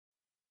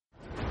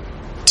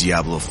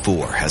Diablo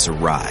 4 has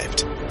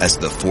arrived. As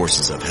the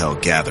forces of hell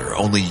gather,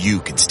 only you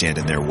can stand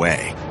in their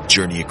way.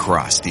 Journey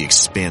across the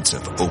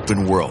expansive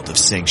open world of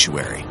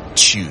Sanctuary.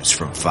 Choose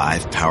from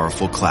 5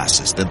 powerful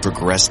classes, then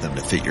progress them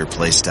to fit your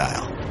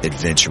playstyle.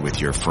 Adventure with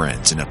your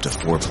friends in up to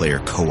 4-player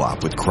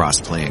co-op with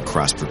cross-play and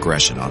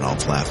cross-progression on all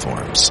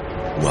platforms.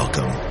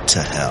 Welcome to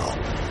hell.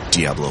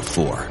 Diablo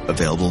 4,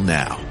 available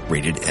now.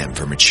 Rated M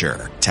for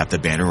mature. Tap the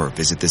banner or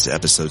visit this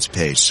episode's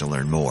page to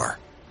learn more.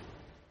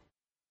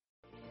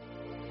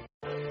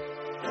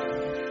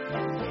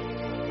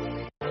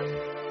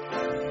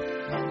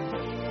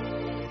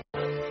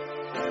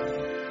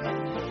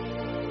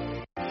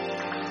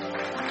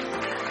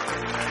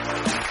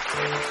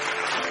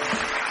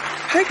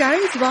 Hi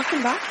guys,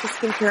 welcome back to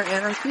Skincare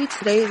Anarchy.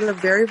 Today is a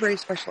very, very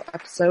special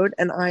episode,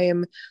 and I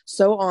am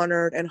so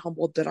honored and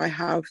humbled that I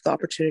have the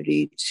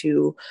opportunity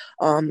to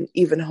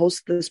even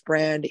host this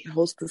brand,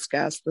 host this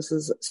guest. This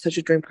is such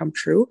a dream come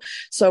true.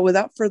 So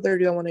without further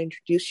ado, I want to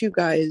introduce you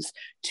guys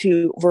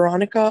to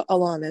Veronica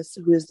Alanis,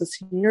 who is the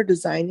Senior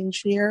Design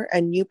Engineer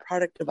and New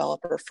Product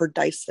Developer for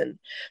DYSON.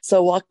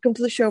 So welcome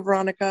to the show,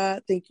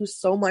 Veronica. Thank you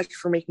so much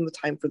for making the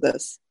time for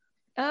this.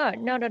 Oh,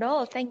 not at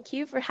all. Thank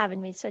you for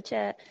having me. Such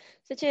an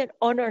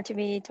honor to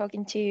be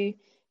talking to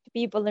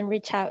people and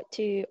reach out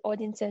to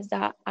audiences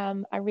that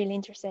are really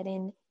interested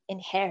in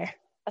hair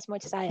as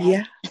much as I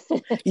am.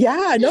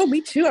 Yeah, no,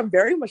 me too. I'm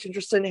very much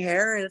interested in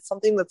hair, and it's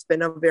something that's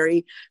been a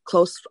very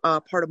close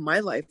part of my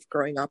life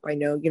growing up. I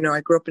know,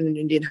 I grew up in an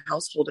Indian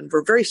household, and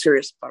we're very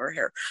serious about our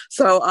hair.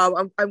 So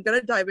I'm going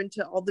to dive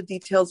into all the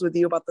details with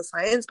you about the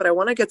science, but I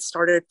want to get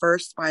started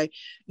first by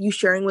you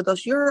sharing with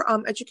us your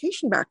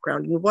education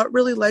background and what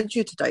really led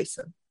you to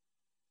DYSON.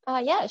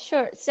 Yeah,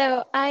 sure.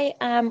 So I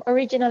am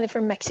originally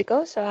from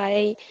Mexico. So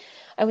I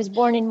was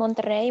born in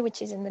Monterrey,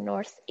 which is in the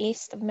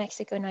northeast of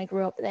Mexico, and I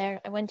grew up there.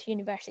 I went to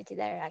university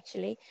there,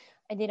 actually.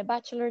 I did a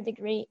bachelor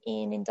degree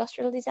in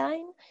industrial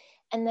design,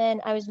 and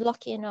then I was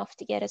lucky enough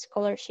to get a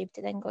scholarship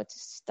to then go to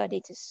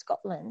study to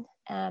Scotland.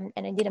 And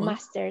I did a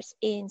master's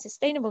in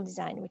sustainable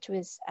design, which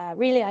was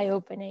really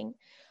eye-opening.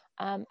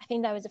 I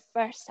think that was the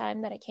first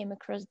time that I came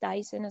across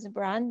DYSON as a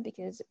brand,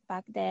 because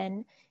back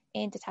then,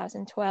 in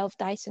 2012,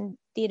 DYSON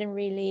didn't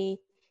really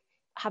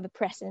have a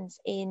presence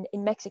in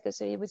Mexico.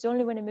 So it was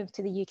only when I moved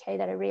to the UK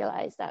that I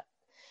realized that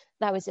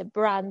was a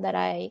brand that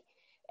I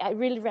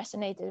really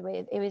resonated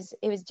with. It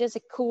was just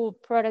a cool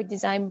product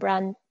design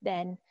brand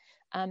then,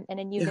 and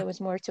I knew there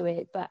was more to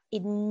it, but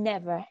it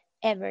never,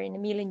 ever in a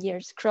million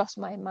years crossed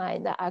my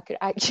mind that I could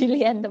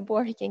actually end up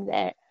working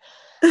there.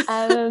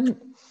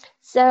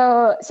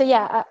 So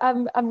yeah,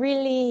 I'm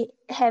really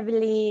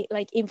heavily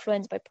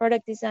influenced by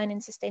product design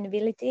and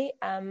sustainability.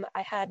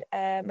 I had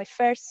my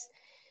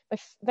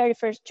very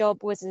first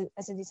job was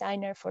as a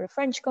designer for a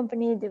French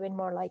company doing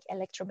more like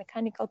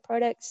electromechanical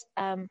products.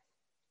 And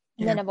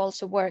then I've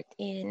also worked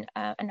in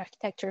an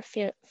architecture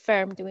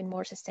firm doing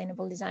more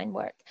sustainable design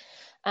work.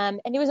 And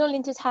it was only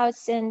in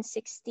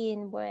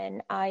 2016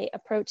 when I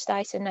approached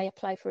DYSON. I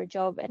applied for a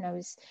job, and I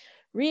was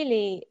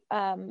really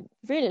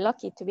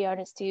lucky, to be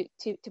honest, to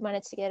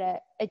manage to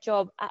get a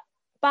job.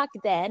 Back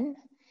then,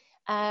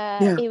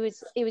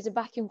 it was a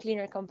vacuum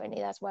cleaner company.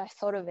 That's why I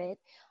thought of it.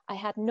 I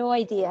had no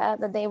idea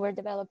that they were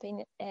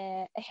developing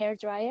a hair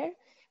dryer,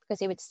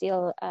 because it was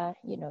still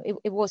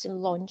it wasn't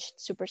launched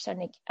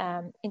supersonic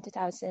in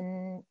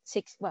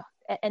 2006,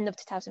 end of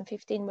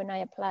 2015 when I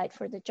applied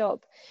for the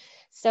job.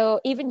 So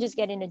even just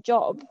getting a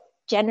job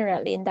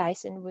generally in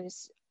DYSON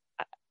was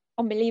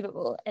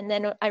unbelievable. And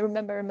then I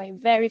remember my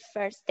very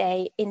first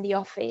day in the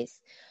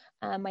office,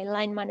 my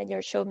line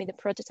manager showed me the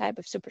prototype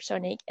of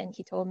supersonic, and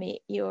he told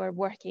me, "You're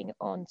working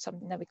on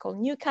something that we call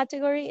new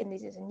category, and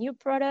this is a new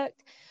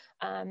product,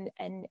 and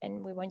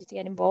we want you to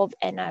get involved."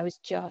 And I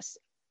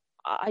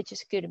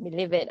just couldn't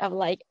believe it. I'm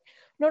like,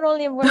 not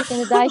only am I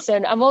working at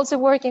DYSON, I'm also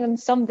working on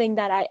something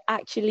that I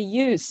actually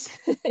use.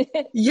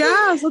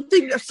 Yeah,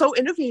 something so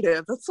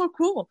innovative. That's so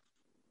cool.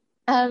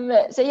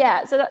 So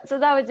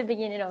that was the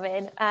beginning of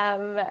it.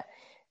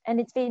 And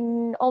it's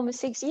been almost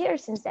 6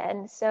 years since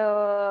then.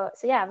 So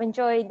yeah, I've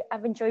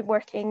enjoyed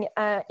working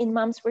in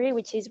Malmesbury,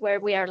 which is where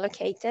we are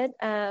located.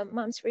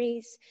 Malmesbury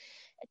is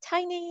a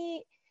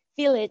tiny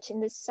village in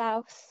the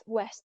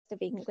southwest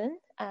of England,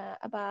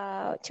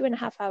 about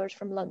 2.5 hours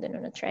from London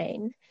on a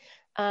train.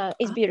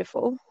 It's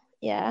beautiful.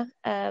 Yeah,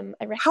 I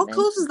recommend. How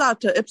close is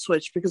that to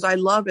Ipswich? Because I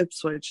love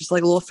Ipswich. It's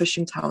like a little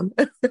fishing town.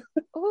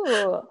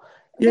 Oh,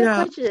 good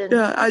question.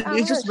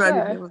 It just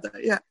reminded me of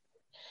that. Yeah,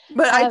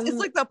 but it's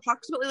like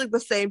approximately the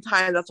same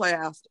time. That's why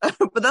I asked.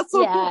 But that's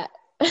so cool.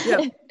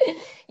 Yeah.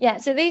 Yeah,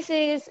 so this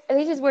is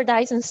where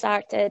DYSON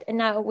started, and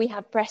now we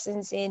have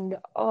presence in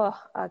I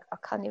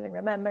can't even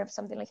remember,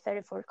 something like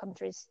 34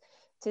 countries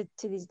to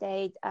this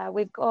date.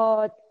 We've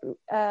got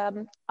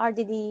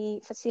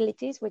RDD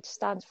facilities, which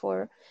stands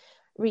for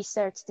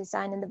research,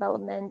 design and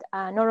development,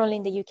 not only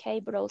in the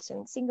UK, but also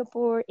in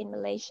Singapore, in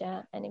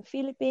Malaysia and in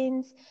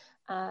Philippines.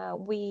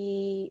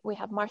 We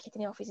have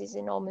marketing offices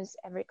in almost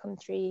every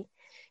country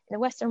in the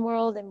Western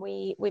world, and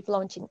we've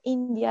launched in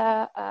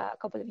India a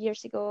couple of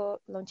years ago,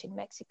 launched in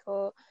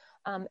Mexico,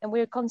 and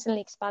we're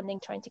constantly expanding,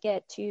 trying to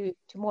get to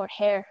more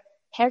hair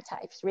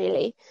types,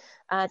 really.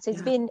 So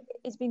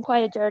it's been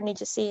quite a journey,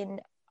 just seeing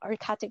our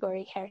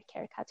category, hair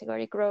care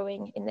category,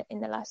 growing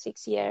in the last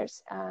 6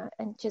 years,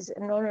 and just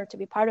an honor to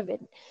be part of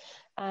it.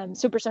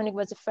 Supersonic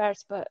was the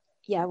first, but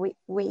yeah,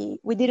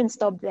 we didn't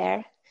stop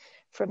there.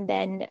 From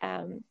then,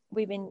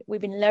 we've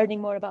been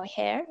learning more about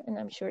hair, and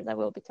I'm sure that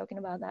we'll be talking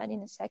about that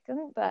in a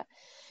second. But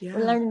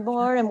we're learning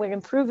more, and we're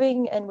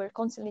improving, and we're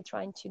constantly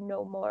trying to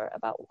know more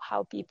about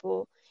how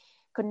people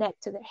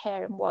connect to their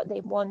hair and what they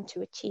want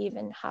to achieve,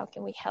 and how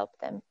can we help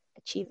them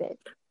achieve it.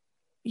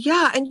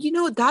 Yeah, and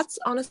that's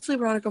honestly,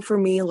 Veronica, for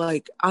me,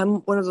 like, I'm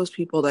one of those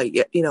people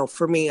that,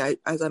 for me,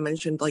 as I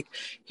mentioned, like,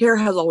 hair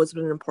has always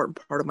been an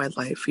important part of my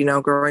life.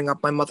 Growing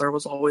up, my mother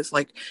was always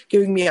like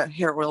giving me a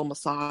hair oil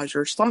massage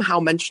or somehow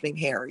mentioning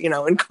hair,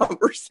 in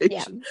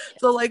conversation. Yeah.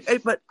 So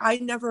but I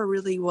never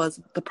really was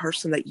the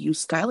person that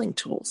used styling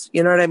tools,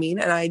 you know what I mean?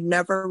 And I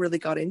never really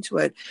got into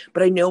it.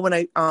 But I know when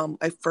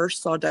I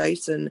first saw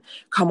Dyson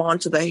come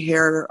onto the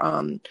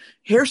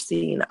hair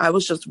scene, I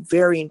was just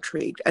very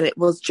intrigued, and it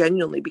was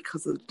genuinely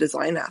because of the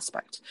design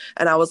aspect.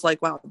 And I was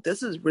like, wow,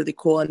 this is really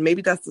cool. And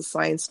maybe that's the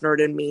science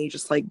nerd in me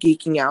just like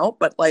geeking out,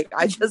 but like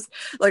I just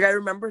like I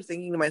remember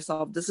thinking to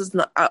myself, this is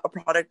not a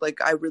product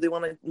like I really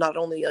want to not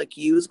only like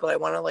use, but I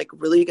want to like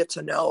really get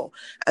to know.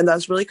 And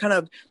that's really kind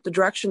of the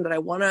direction that I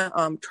want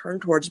to turn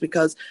towards,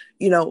 because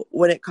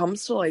when it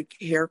comes to like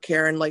hair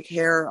care and like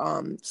hair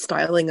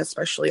styling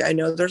especially, I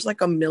know there's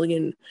like a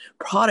million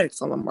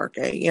products on the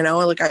market,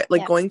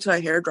 going to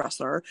a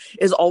hairdresser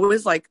is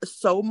always like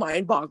so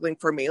mind-boggling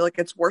for me. Like,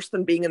 it's worse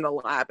than being in the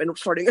lab and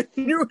starting a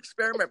new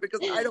experiment, because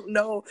I don't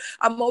know.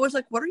 I'm always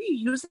like, what are you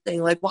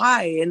using? Like,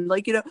 why? And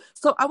like,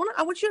 so I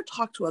want you to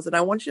talk to us, and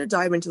I want you to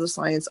dive into the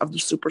science of the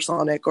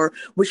Supersonic, or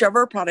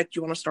whichever product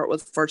you want to start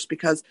with first,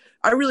 because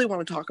I really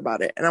want to talk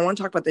about it, and I want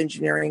to talk about the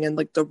engineering and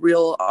like the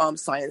real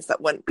science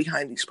that went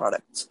behind these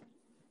products.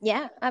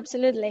 Yeah,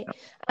 absolutely.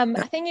 I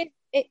think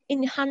it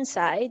in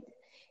hindsight,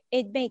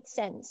 it makes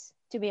sense,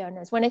 to be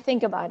honest. When I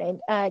think about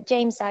it,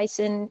 James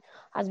Dyson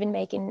has been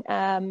making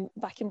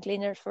vacuum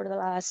cleaners for the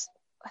last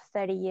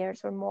 30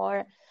 years or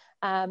more.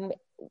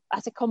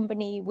 As a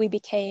company, we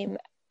became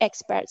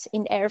experts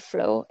in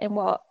airflow and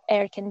what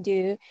air can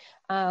do.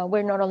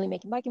 We're not only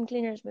making vacuum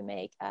cleaners, we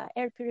make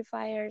air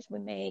purifiers, we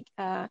make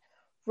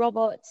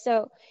robots.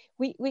 So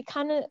we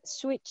kind of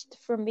switched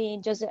from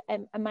being just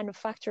a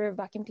manufacturer of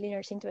vacuum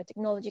cleaners into a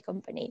technology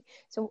company.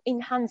 So in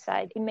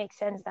hindsight, it makes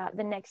sense that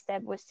the next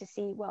step was to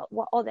see, well,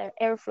 what other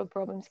airflow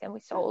problems can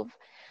we solve?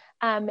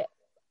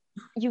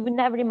 You would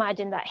never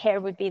imagine that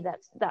hair would be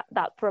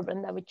that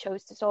problem that we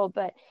chose to solve.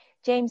 But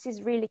James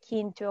is really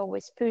keen to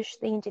always push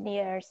the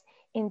engineers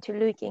into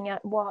looking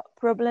at what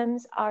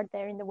problems are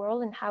there in the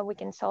world and how we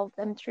can solve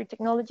them through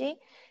technology.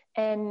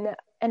 And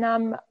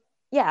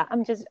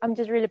I'm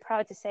just really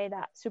proud to say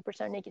that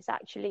Supersonic is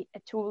actually a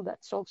tool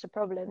that solves a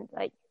problem.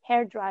 Like,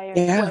 hair dryers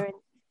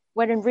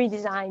weren't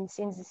redesigned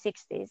since the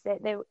 60s.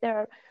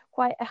 They're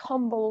quite a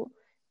humble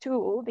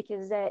tool,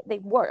 because they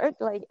work.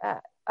 Like,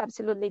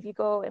 absolutely, if you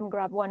go and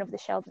grab one of the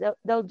shelves,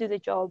 they'll do the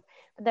job.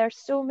 But there are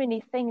so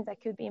many things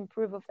that could be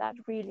improved of that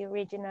really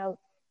original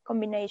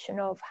combination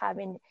of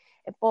having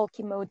a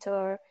bulky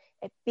motor,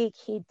 a big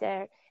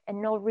heater,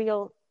 and no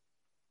real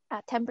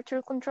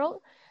temperature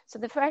control. So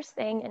the first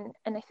thing,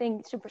 and I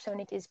think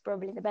Supersonic is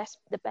probably the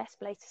best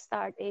place to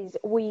start, is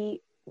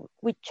we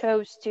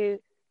chose to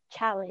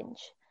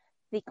challenge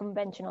the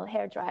conventional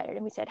hair dryer,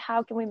 and we said,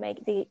 how can we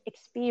make the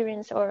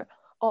experience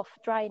of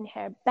drying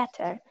hair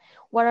better?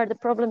 What are the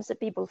problems that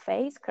people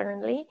face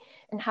currently,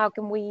 and how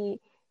can we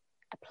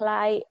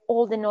apply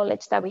all the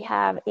knowledge that we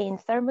have in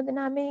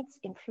thermodynamics,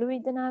 in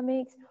fluid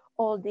dynamics,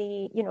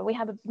 we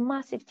have a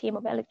massive team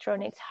of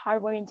electronics,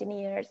 hardware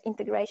engineers,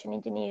 integration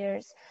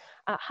engineers.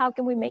 How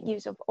can we make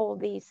use of all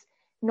these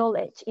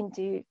knowledge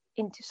into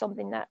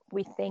something that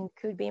we think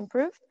could be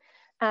improved?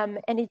 And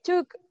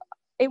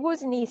it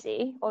wasn't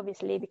easy,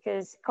 obviously,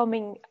 because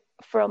coming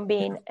from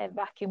being a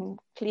vacuum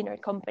cleaner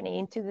company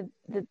into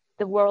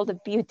the world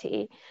of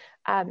beauty,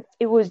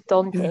 it was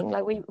daunting.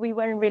 Like, we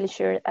weren't really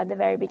sure at the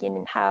very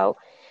beginning how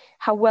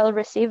well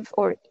received,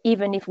 or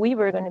even if we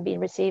were going to be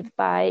received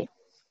by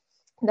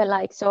the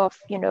likes of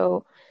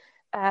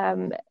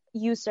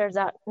users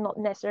that not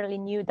necessarily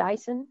knew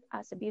Dyson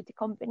as a beauty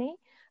company.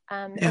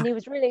 And it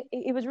was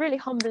really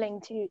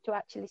humbling to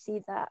actually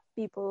see that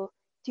people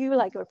do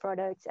like our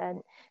products,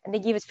 and they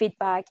give us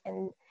feedback,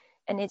 and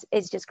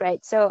it's just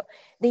great. So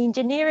the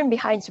engineering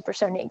behind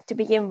Supersonic, to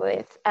begin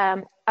with,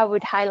 I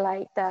would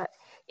highlight that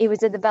it was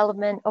the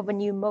development of a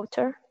new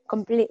motor,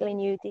 completely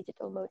new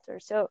digital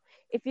motor. So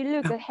if you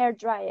look at hair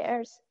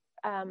dryers,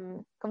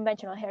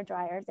 conventional hair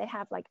dryers, they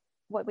have like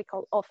what we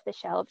call off the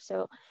shelf,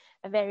 so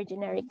a very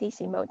generic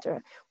DC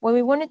motor. What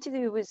we wanted to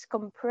do was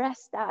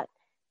compress that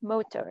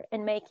motor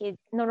and make it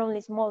not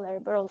only smaller,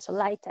 but also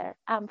lighter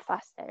and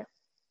faster.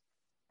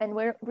 And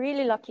we're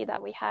really lucky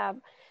that we have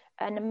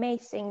an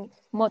amazing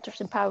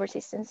motors and power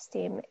systems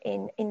team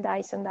in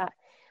DYSON that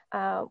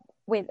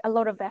with a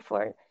lot of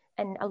effort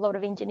and a lot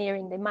of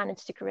engineering, they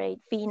managed to create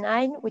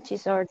V9, which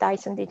is our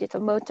DYSON digital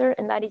motor,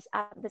 and that is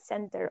at the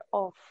center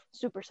of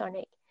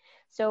supersonic.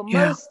 So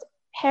most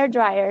hair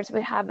dryers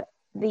will have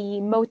the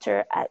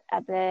motor at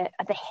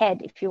the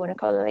head, if you want to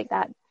call it like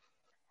that.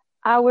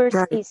 Ours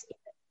is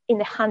in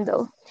the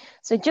handle.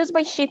 So just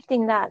by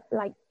shifting that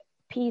like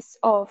piece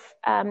of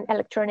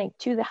electronic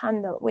to the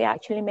handle, we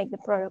actually make the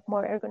product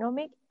more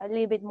ergonomic, a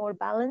little bit more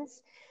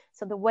balanced.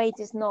 So the weight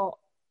is not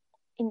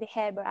in the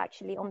head, but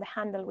actually on the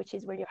handle, which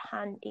is where your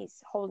hand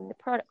is holding the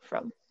product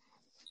from.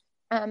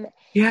 And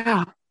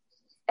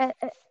I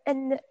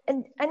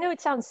know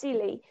it sounds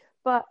silly,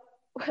 but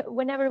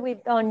whenever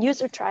we've done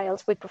user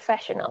trials with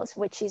professionals,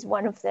 which is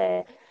one of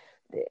the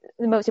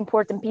most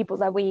important people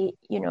that we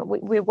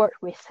work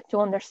with to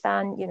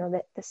understand,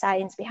 the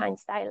science behind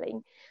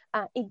styling,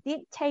 it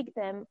did take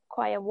them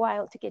quite a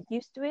while to get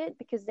used to it,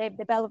 because they've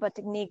developed a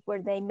technique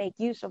where they make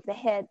use of the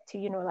head to,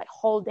 like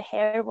hold the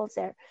hair while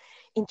they're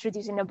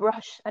introducing a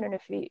brush. I don't know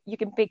if you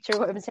can picture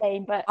what I'm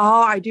saying, but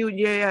I do.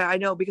 Yeah, I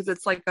know, because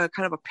it's like a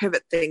kind of a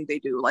pivot thing they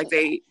do. Like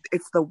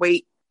it's the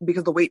weight,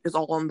 because the weight is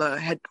all on the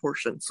head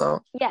portion.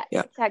 So yeah.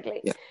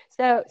 Exactly. Yeah.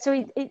 So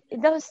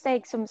it does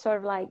take some sort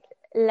of like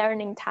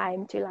learning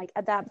time to like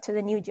adapt to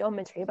the new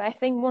geometry, but I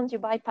think once you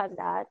bypass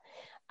that,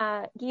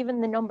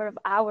 given the number of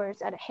hours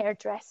that a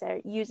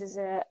hairdresser uses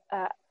a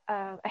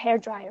hair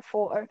dryer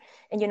for,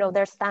 and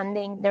they're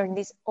standing, they're in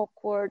this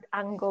awkward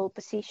angle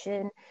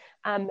position,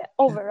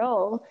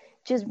 overall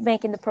just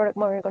making the product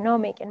more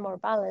ergonomic and more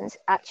balanced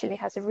actually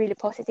has a really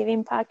positive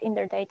impact in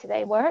their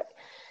day-to-day work.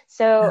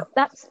 So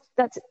that's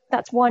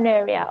one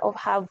area of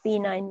how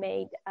V9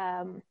 made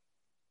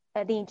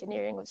the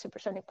engineering of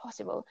supersonic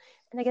possible.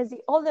 And I guess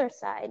the other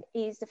side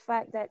is the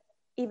fact that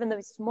even though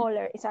it's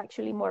smaller, it's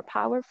actually more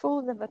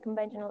powerful than a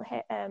conventional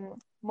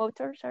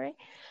motor.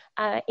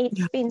 It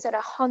spins at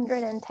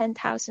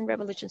 110,000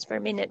 revolutions per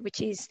minute,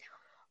 which is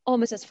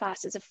almost as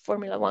fast as a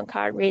Formula One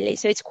car, really.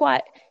 So it's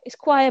quite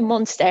a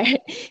monster,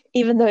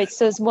 even though it's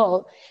so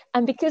small.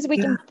 And because we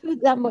can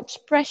put that much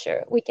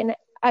pressure, we can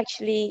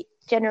actually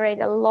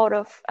generate a lot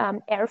of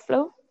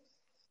airflow.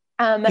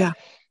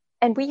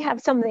 And we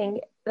have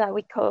something that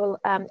we call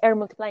air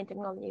multiplying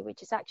technology,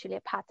 which is actually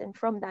a patent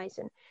from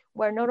DYSON,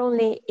 where not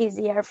only is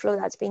the airflow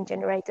that's being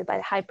generated by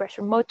the high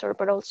pressure motor,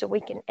 but also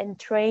we can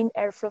entrain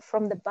airflow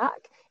from the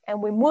back,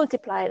 and we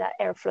multiply that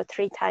airflow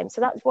 3 times.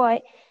 So that's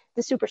why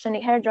the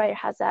supersonic hairdryer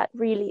has that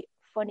really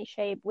funny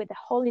shape with a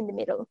hole in the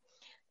middle.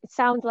 It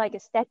sounds like a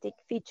static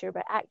feature,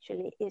 but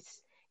actually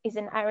is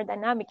an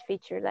aerodynamic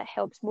feature that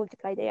helps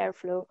multiply the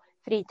airflow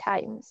 3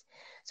 times.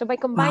 So by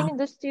combining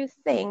those two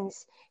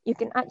things, you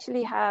can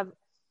actually have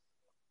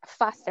a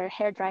faster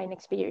hair drying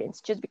experience,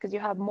 just because you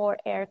have more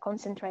air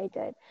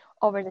concentrated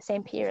over the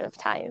same period of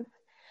time.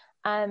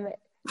 So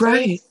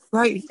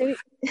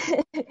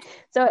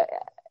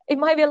it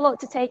might be a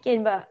lot to take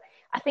in, but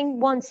I think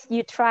once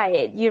you try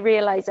it, you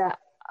realize that,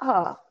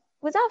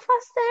 was that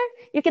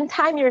faster? You can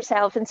time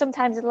yourself, and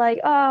sometimes it's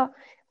like,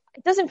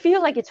 it doesn't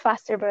feel like it's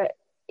faster, but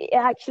it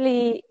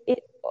actually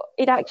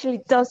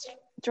does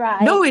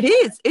dry. No, it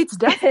is. It's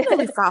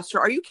definitely faster.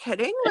 Are you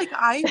kidding? Like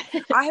I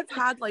have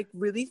had like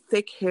really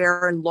thick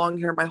hair and long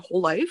hair my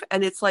whole life,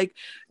 and it's like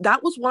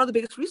that was one of the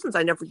biggest reasons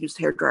I never used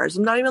hair dryers.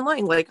 I'm not even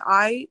lying. Like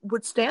I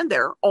would stand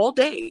there all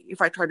day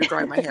if I tried to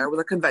dry my hair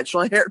with a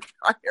conventional hair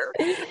dryer,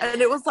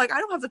 and it was like I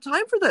don't have the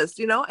time for this,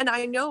 And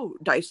I know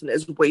DYSON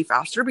is way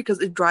faster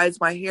because it dries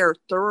my hair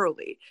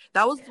thoroughly.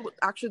 That was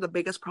actually the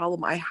biggest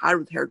problem I had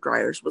with hair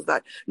dryers, was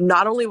that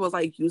not only was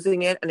I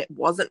using it and it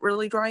wasn't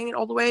really drying it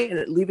all the way and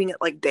it leaving it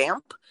like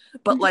damp,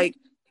 but like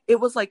it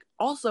was like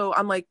also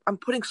I'm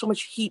putting so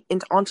much heat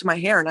onto my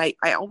hair, and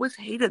I always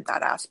hated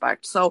that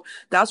aspect. So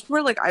that's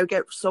where like I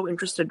get so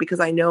interested, because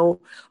I know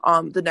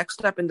the next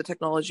step in the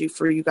technology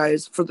for you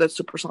guys for the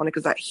supersonic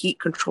is that heat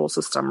control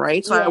system,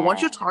 right? So I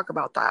want you to talk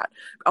about that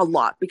a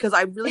lot, because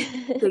I really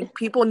think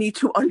people need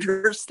to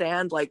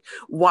understand like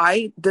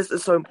why this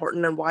is so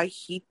important and why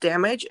heat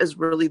damage is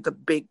really the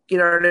big,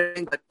 what I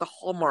mean, like the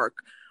hallmark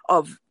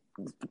of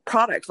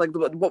products, like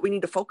what we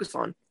need to focus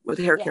on with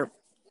hair care.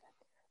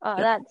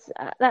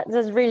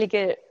 That's really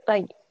good.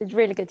 Like, it's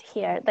really good to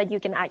hear that you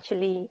can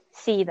actually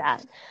see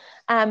that.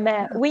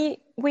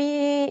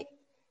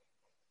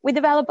 We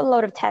develop a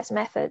lot of test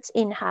methods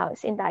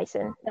in-house in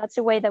DYSON. That's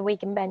the way that we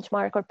can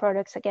benchmark our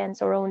products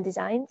against our own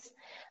designs.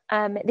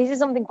 This is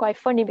something quite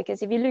funny,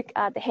 because if you look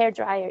at the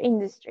hairdryer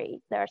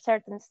industry, there are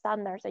certain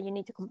standards that you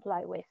need to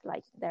comply with,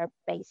 like there are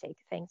basic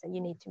things that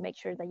you need to make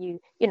sure that you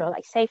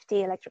like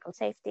safety, electrical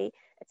safety,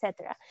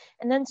 etc.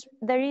 And then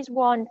there is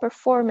one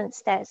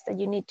performance test that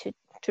you need to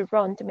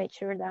run to make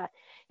sure that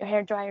your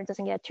hairdryer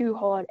doesn't get too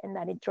hot and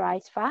that it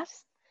dries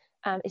fast.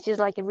 It's just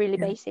like a really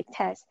basic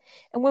test.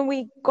 And when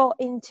we got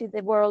into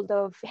the world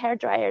of hair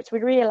dryers, we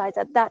realized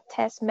that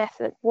test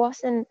method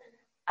wasn't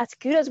as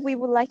good as we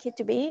would like it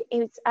to be,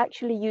 it's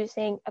actually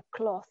using a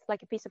cloth,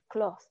 like a piece of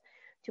cloth,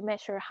 to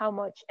measure how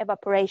much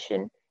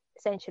evaporation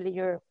essentially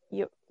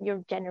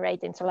you're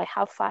generating. So like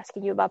how fast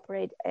can you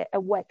evaporate a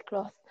wet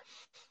cloth?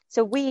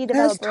 So we That's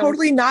develop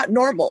totally not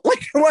normal.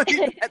 Like,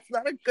 that's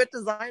not a good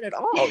design at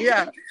all.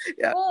 Yeah.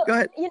 Well, Go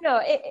ahead.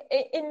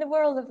 In the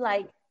world of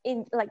like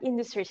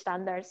industry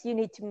standards, you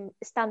need to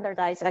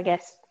standardize, I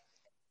guess.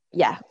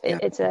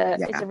 It's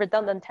a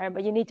redundant term,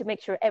 but you need to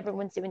make sure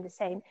everyone's doing the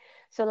same.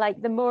 So like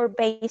the more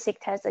basic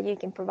tests that you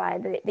can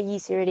provide, the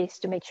easier it is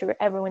to make sure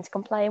everyone's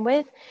complying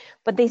with.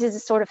 But this is the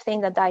sort of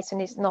thing that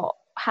DYSON is not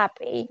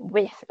happy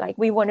with. Like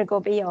we want to go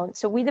beyond.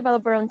 So we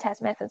develop our own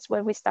test methods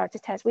where we start to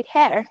test with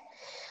hair.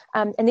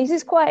 And this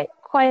is quite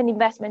an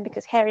investment,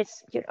 because hair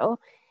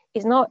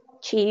is not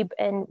cheap,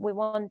 and we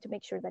want to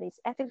make sure that it's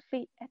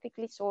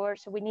ethically sourced.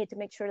 So we need to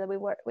make sure that we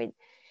work with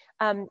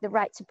the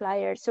right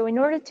supplier. So in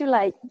order to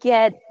like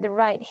get the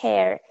right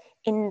hair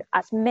in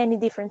as many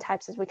different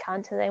types as we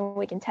can, so then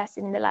we can test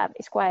it in the lab,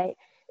 it's quite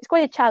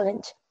a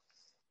challenge.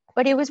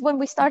 But it was when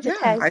we started to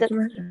test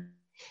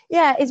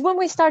it's when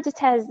we started to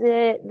test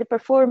the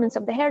performance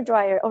of the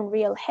hairdryer on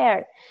real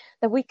hair,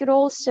 that we could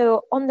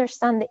also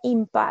understand the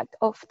impact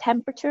of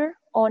temperature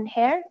on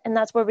hair. And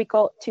that's where we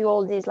got to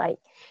all these like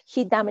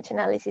heat damage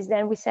analysis.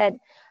 Then we said,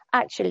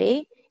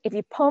 actually, if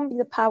you pump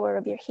the power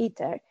of your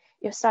heater,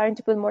 you're starting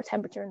to put more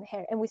temperature in the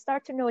hair. And we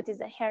start to notice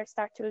the hair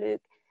start to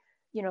look,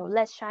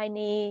 less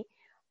shiny,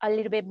 a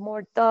little bit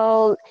more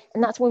dull.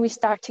 And that's when we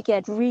start to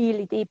get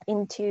really deep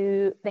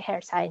into the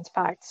hair science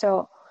part.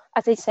 So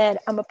as I said,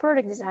 I'm a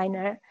product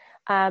designer.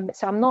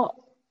 So I'm not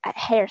a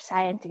hair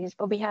scientist,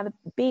 but we have a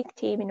big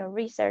team in our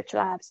research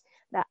labs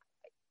that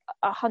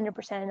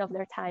 100% of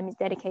their time is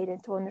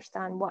dedicated to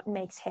understand what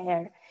makes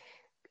hair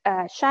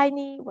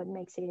shiny, what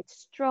makes it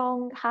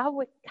strong,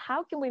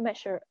 how can we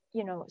measure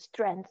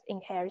strength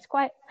in hair. It's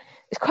quite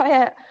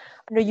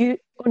an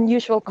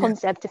unusual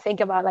concept to think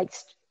about, like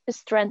the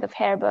strength of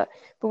hair, but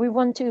we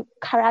want to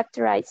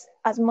characterize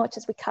as much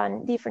as we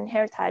can different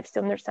hair types to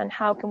understand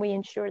how can we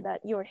ensure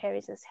that your hair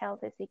is as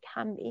healthy as it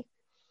can be.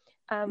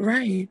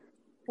 Right.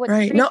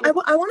 No, I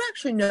want to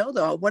actually know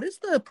though, what is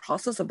the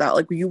process of that?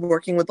 Like, were you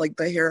working with like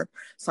the hair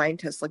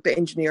scientists, like the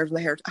engineers and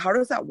the hair? How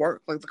does that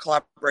work? Like the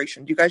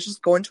collaboration? Do you guys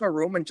just go into a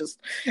room and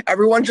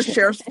everyone just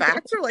shares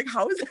facts, or like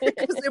how is it?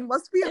 Because it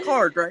must be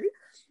hard, right?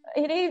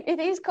 It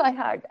is quite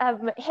hard.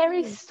 Hair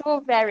is so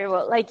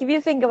variable. Like if you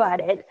think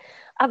about it,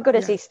 I've got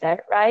a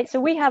sister, right? So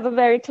we have a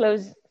very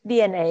close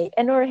DNA,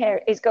 and her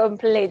hair is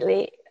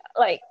completely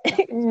like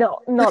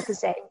not the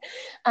same.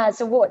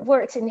 So what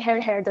works in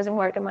her hair doesn't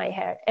work in my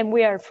hair, and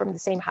we are from the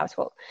same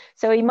household.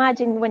 So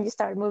imagine when you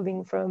start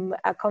moving from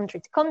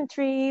country to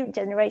country,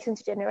 generation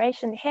to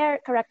generation, hair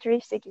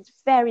characteristic is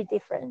very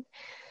different.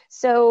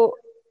 So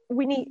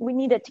we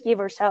needed to give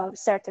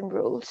ourselves certain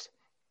rules.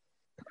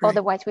 Right.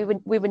 Otherwise we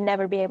would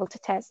never be able to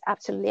test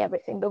absolutely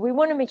everything. But we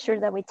want to make sure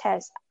that we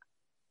test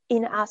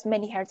in as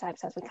many hair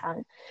types as we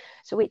can.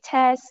 So we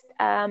test,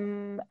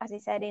 as I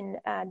said, in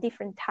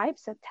different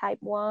types, so type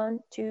 1,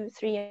 2,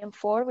 3, and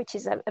 4, which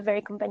is a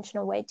very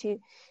conventional way to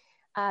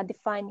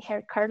define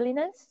hair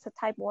curliness. So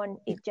type 1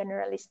 is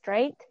generally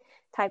straight,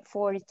 type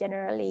 4 is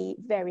generally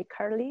very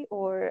curly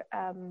or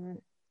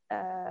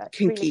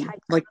kinky,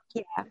 really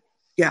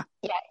yeah,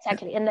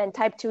 exactly. And then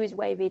type 2 is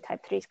wavy,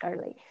 type 3 is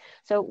curly.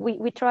 So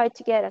we try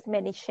to get as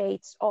many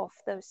shades of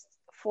those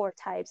 4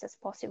 types as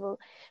possible.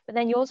 But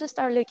then you also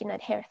start looking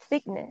at hair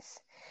thickness.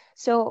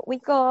 So we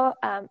got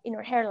in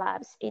our hair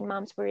labs in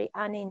Malmesbury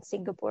and in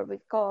Singapore,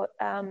 we've got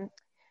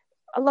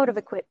a lot of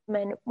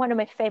equipment. One of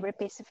my favorite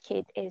pieces of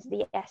kit is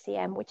the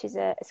SEM, which is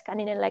a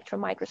scanning electron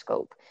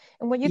microscope.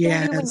 And what you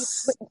can do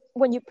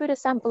when you put a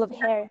sample of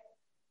hair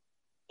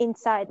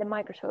inside the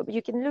microscope,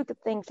 you can look at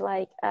things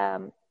like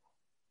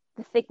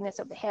the thickness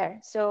of the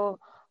hair. So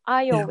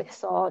I always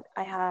thought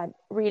I had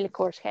really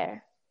coarse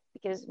hair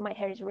because my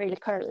hair is really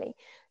curly.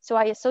 So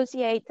I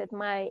associated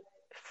my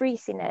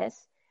frizziness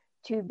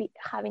to be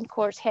having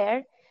coarse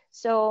hair.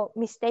 So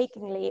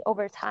mistakenly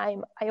over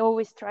time, I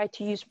always tried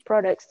to use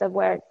products that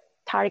were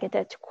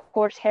targeted to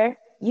coarse hair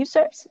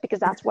users because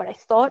that's what I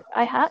thought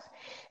I had.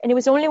 And it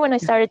was only when I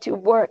started to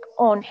work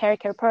on hair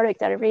care product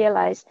that I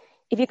realized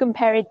if you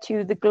compare it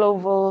to the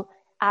global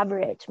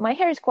average, my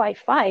hair is quite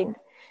fine.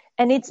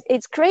 And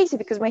it's crazy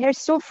because my hair is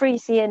so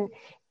frizzy, and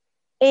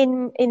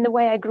in the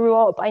way I grew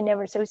up, I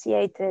never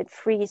associated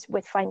frizz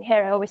with fine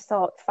hair. I always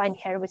thought fine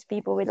hair was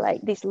people with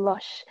like this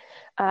lush,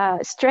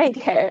 straight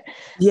hair.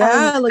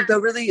 Yeah, like the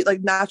really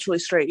like naturally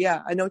straight.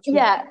 Yeah, I know what you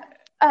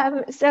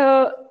mean.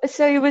 So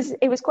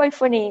it was quite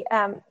funny.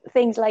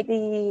 Things like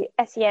the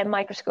SEM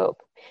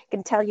microscope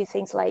can tell you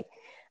things like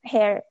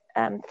hair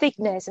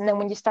thickness, and then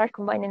when you start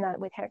combining that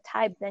with hair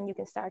type, then you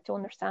can start to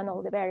understand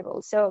all the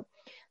variables. So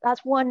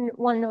that's one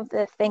of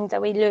the things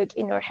that we look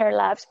in our hair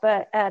labs.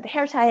 But the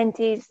hair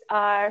scientists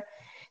are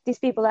these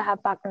people that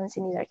have backgrounds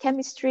in either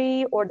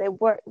chemistry or they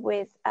work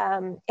with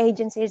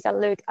agencies that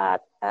look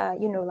at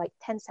like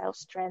tensile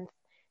strength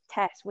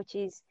test, which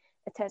is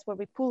a test where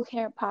we pull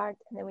hair apart,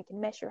 and then we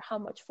can measure how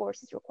much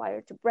force is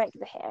required to break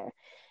the hair.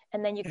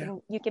 And then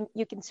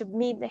you can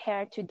submit the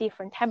hair to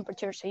different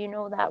temperatures, so you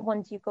know that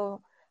once you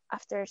go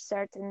after a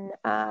certain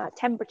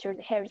temperature,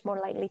 the hair is more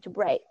likely to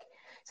break.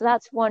 So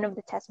that's one of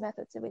the test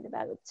methods that we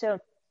developed. So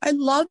I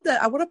love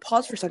that. I want to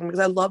pause for a second because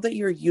I love that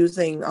you're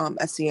using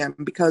SEM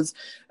because,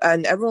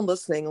 and everyone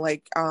listening,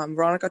 like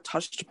Veronica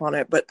touched upon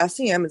it, but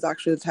SEM is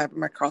actually the type of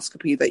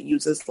microscopy that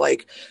uses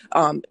like,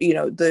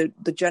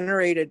 the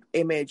generated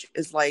image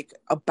is like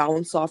a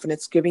bounce off, and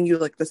it's giving you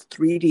like this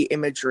 3D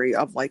imagery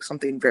of like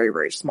something very,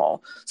 very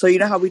small. So you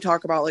know how we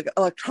talk about like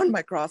electron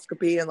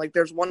microscopy, and like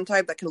there's one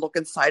type that can look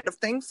inside of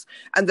things,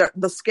 and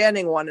the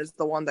scanning one is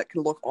the one that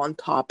can look on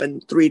top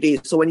in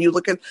 3D. So when you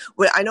look at,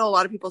 I know a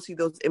lot of people see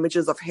those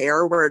images of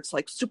hair where it's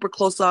like super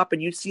close up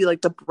and you see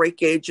like the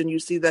breakage and you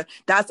see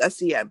that's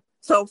SEM.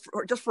 So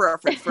just for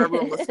reference for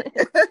everyone listening.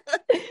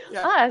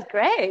 Yeah. Oh, that's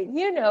great.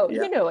 You know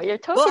what you're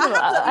talking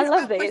about. I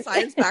love this. My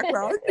science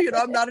background.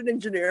 I'm not an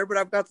engineer, but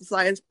I've got the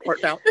science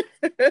part down.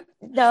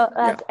 No,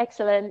 that's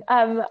excellent.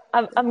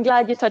 I'm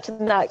glad you touched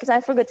on that, because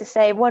I forgot to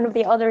say one of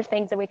the other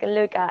things that we can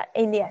look at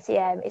in the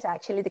SEM is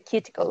actually the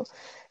cuticle.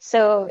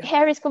 So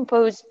hair is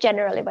composed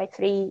generally by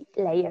 3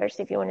 layers,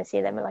 if you want to see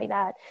them like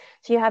that.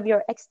 So you have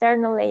your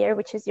external layer,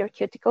 which is your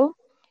cuticle.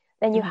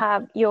 Then you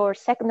have your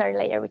secondary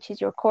layer, which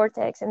is your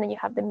cortex, and then you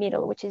have the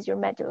middle, which is your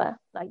medulla.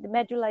 Like the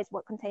medulla is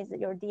what contains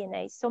your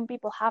DNA. Some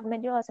people have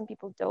medulla, some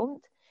people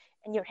don't,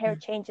 and your hair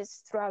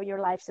changes throughout your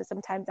life. So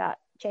sometimes that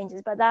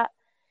changes, but that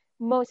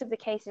most of the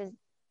cases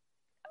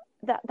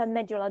that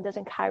medulla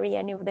doesn't carry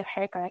any of the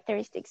hair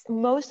characteristics.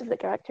 Most of the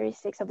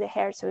characteristics of the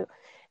hair, so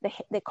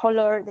the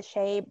color, the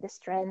shape, the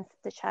strength,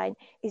 the shine,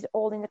 is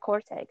all in the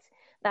cortex.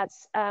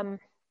 That's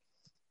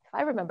if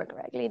I remember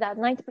correctly, that's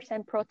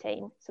 90%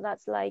 protein. So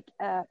that's like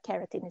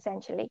keratin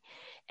essentially.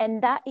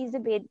 And that is the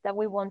bit that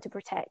we want to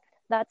protect.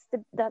 That's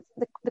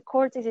the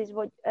cortex is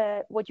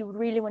what you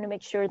really want to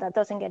make sure that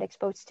doesn't get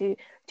exposed to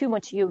too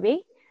much UV,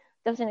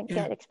 doesn't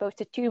get exposed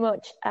to too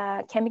much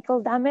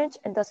chemical damage,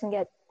 and doesn't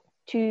get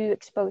too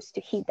exposed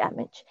to heat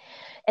damage.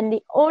 And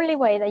the only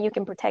way that you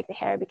can protect the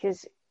hair,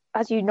 because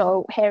as you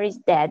know, hair is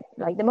dead.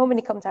 Like the moment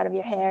it comes out of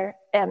your hair,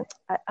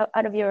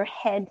 out of your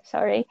head,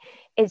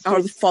 it's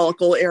just, the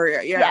follicle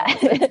area. Yeah,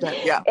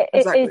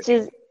 exactly. It's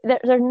just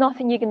there's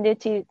nothing you can do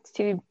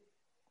to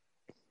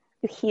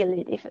heal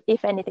it,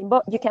 if anything,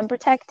 but you can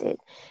protect it.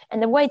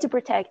 And the way to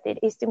protect it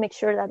is to make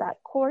sure that that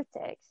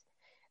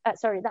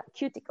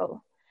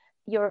cuticle,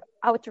 your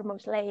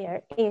outermost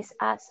layer, is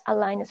as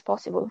aligned as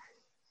possible.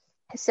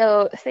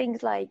 So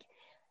things like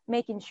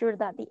making sure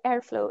that the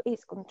airflow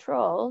is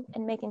controlled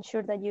and making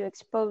sure that you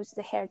expose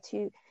the hair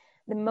to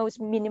the most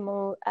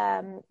minimal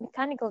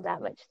mechanical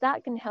damage,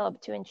 that can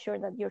help to ensure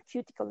that your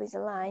cuticle is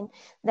aligned.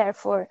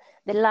 Therefore,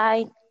 the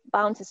light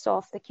bounces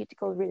off the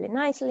cuticle really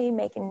nicely,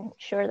 making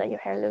sure that your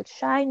hair looks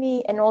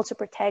shiny, and also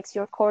protects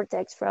your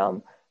cortex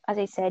from, as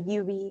I said,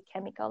 UV,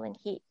 chemical, and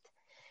heat.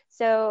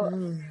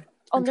 So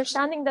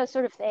understanding that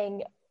sort of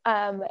thing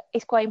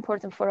is quite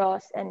important for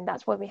us, and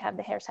that's what we have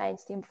the hair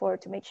science team for,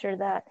 to make sure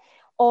that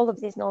all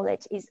of this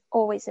knowledge is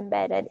always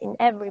embedded in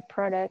every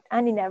product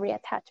and in every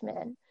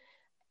attachment,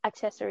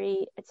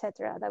 accessory,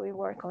 etc. that we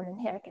work on in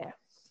hair care.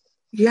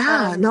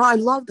 No, I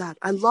love that.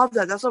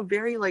 That's a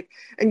very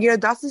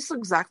and that's just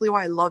exactly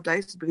why I love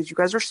DYSON, because you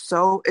guys are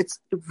it's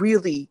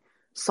really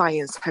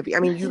science heavy. I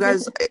mean, you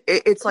guys,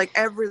 it's like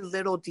every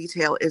little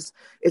detail it's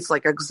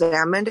like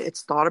examined,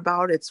 it's thought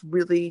about, it's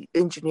really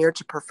engineered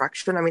to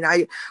perfection. I mean,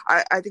 I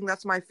think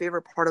that's my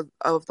favorite part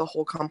of the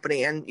whole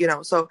company. And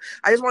so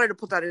I just wanted to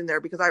put that in there,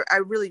 because I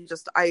really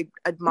I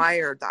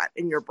admire that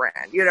in your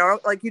brand. You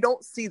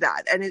don't see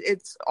that, and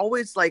it's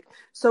always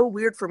so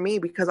weird for me,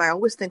 because I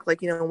always think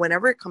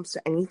whenever it comes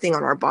to anything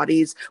on our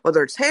bodies,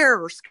 whether it's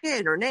hair or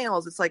skin or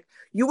nails, it's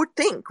you would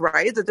think,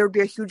 right, that there'd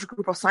be a huge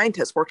group of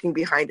scientists working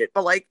behind it,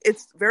 but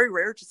it's very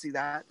rare to see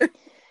that.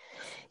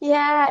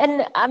 Yeah,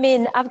 and I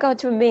mean, I've got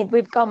to admit,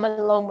 we've come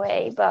a long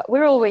way, but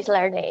we're always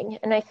learning.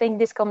 And I think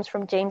this comes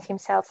from James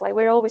himself.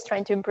 We're always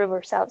trying to improve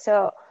ourselves.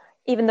 So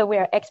even though we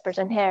are experts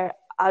in hair,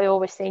 I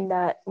always think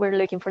that we're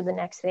looking for the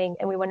next thing,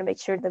 and we want to make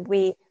sure that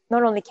we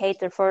not only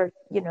cater for,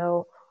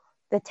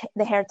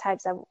 the hair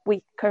types that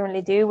we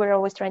currently do. We're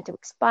always trying to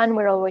expand.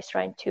 We're always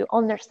trying to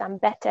understand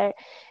better.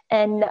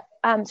 And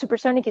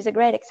Supersonic is a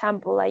great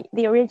example.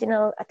 The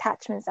original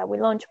attachments that we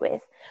launched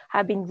with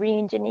have been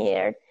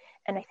re-engineered.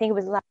 And I think it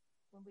was last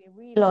when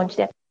we relaunched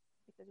it,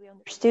 because we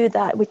understood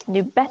that we can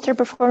do better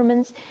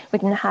performance. We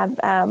can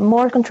have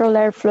more controlled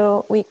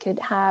airflow. We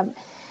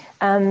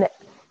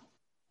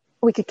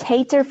could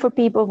cater for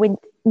people with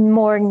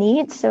more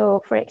needs.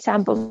 So, for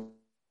example,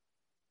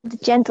 the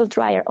gentle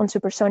dryer on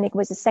Supersonic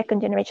was a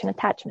 2nd generation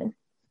attachment.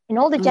 And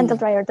all the gentle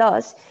dryer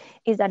does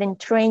is that it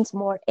entrains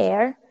more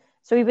air.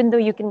 So even though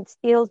you can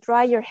still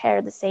dry your hair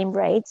at the same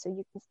rate, so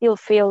you can still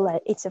feel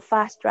that it's a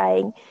fast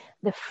drying,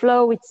 the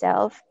flow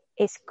itself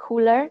is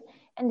cooler.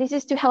 And this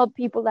is to help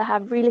people that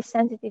have really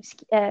sensitive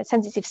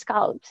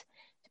scalps,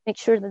 to make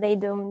sure that they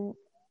don't,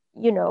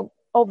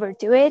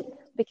 overdo it,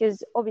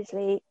 because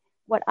obviously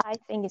what I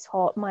think is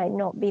hot might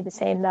not be the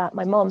same that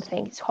my mom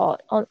thinks is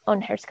hot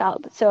on her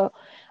scalp. So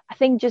I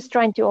think just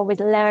trying to always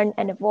learn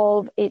and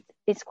evolve,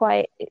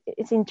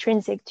 it's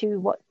intrinsic to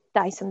what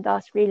DYSON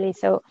does, really.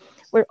 So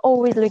we're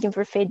always looking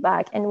for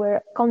feedback, and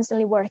we're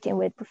constantly working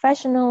with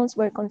professionals.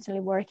 We're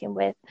constantly working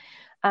with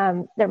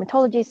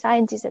dermatology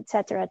scientists,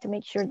 etc., to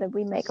make sure that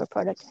we make our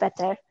products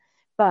better.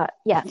 But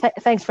yeah,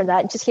 thanks for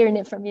that. Just hearing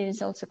it from you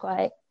is also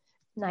quite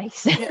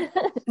nice. Yeah.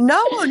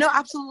 No,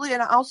 absolutely.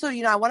 And also,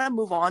 I want to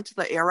move on to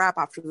the air wrap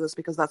after this,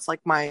 because that's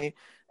like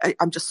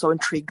I'm just so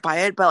intrigued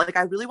by it. But like,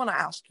 I really want to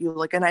ask you,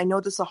 like, and I know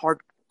this is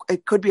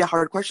it could be a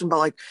hard question, but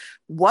like,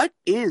 what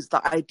is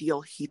the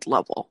ideal heat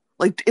level?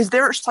 Like, is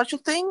there such a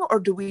thing, or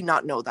do we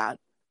not know that?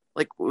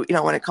 Like,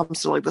 when it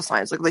comes to like the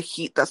science, like the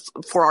heat that's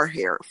for our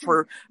hair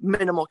for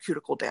minimal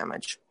cuticle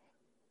damage.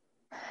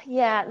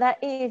 Yeah,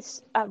 that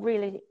is a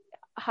really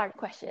hard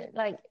question.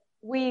 Like,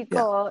 we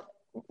got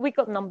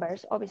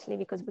numbers, obviously,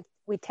 because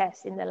we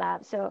test in the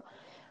lab. So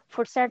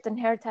for certain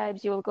hair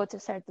types, you will go to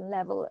a certain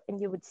level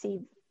and you would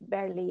see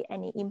barely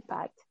any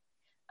impact.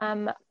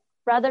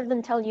 Rather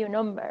than tell you a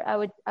number,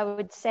 I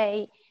would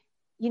say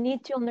you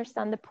need to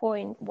understand the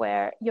point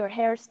where your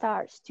hair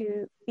starts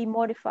to be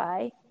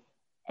modified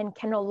and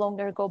can no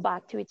longer go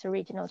back to its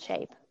original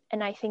shape.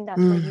 And I think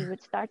that's where you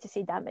would start to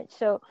see damage.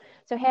 So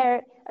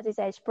hair, as I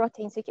said, is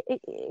proteins.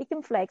 It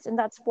can flex, and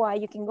that's why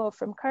you can go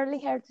from curly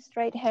hair to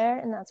straight hair,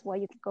 and that's why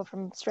you can go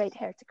from straight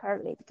hair to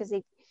curly, because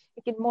it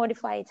can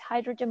modify its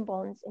hydrogen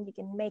bonds, and you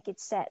can make it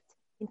set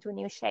into a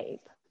new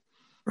shape.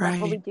 Right.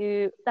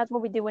 That's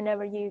what we do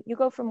whenever you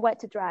go from wet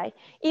to dry.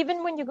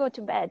 Even when you go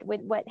to bed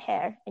with wet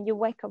hair and you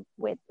wake up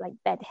with like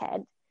bed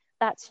head,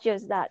 that's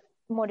just that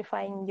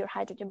modifying your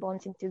hydrogen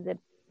bonds into the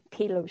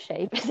pillow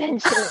shape,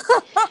 essentially.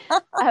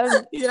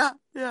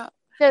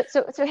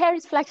 So hair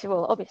is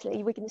flexible,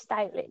 obviously, we can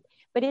style it,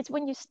 but it's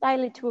when you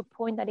style it to a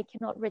point that it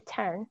cannot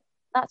return,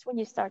 that's when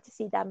you start to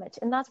see damage.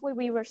 And that's why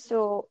we were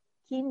so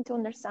keen to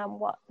understand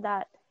what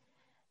that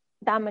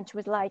damage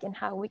was like and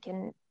how we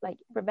can like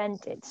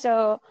prevent it.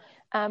 So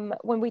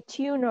when we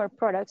tune our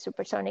products,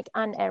 Supersonic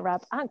and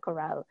AirWrap and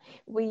Coral,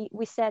 we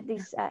set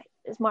this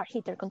smart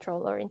heater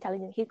control or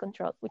intelligent heat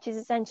control, which is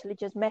essentially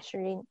just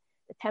measuring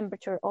the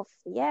temperature of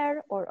the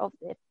air or of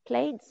the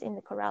plates in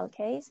the Coral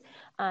case,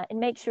 and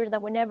make sure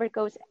that whenever it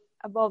goes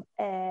above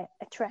a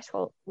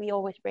threshold, we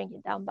always bring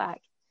it down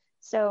back.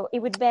 So it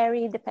would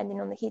vary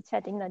depending on the heat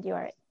setting that you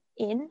are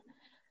in.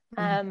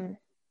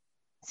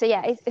 So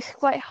yeah, it's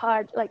quite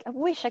hard. Like, I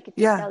wish I could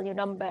just tell you a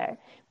number,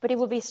 but it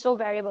would be so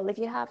variable. If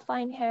you have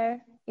fine hair,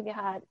 if you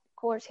had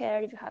coarse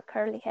hair, if you had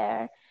curly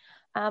hair,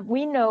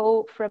 we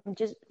know from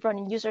just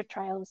running user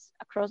trials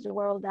across the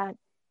world that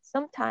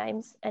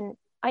sometimes, and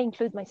I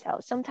include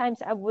myself,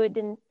 sometimes I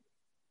wouldn't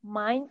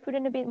mind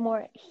putting a bit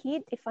more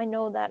heat if I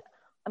know that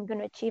I'm going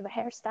to achieve a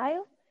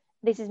hairstyle.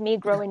 This is me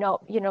growing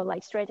up,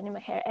 like straightening my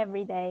hair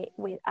every day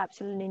with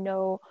absolutely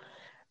no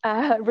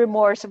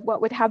remorse of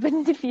what would happen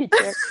in the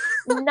future.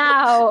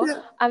 Now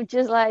I'm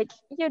just like,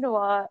 you know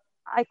what,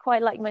 I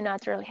quite like my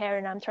natural hair,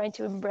 and I'm trying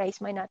to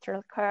embrace my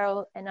natural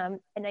curl, and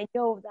I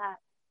know that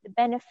the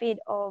benefit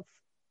of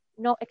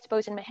not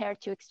exposing my hair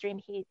to extreme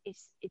heat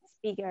it's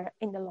bigger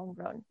in the long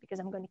run, because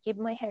I'm going to keep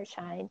my hair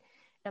shine and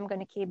I'm going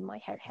to keep my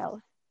hair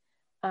health.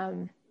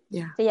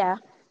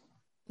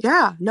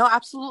 Yeah, no,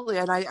 absolutely.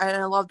 And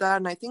I love that.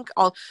 And I think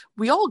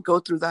we all go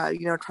through that,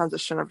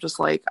 transition of just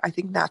like, I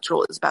think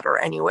natural is better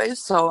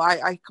anyways. So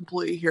I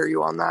completely hear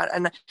you on that.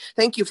 And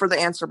thank you for the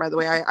answer, by the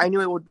way. I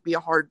knew it would be a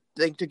hard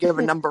thing to give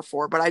a number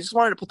for, but I just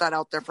wanted to put that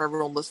out there for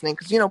everyone listening.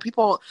 Cause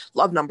people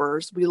love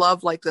numbers. We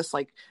love like this,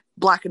 like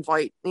black and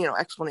white,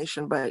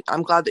 explanation, but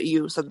I'm glad that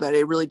you said that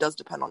it really does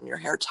depend on your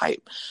hair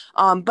type.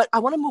 But I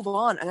want to move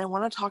on, and I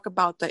want to talk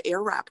about the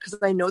air wrap, because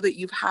I know that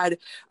you've had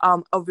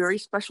a very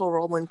special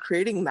role in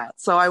creating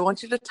that. So I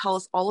want you to tell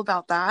us all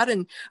about that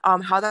and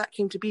how that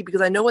came to be,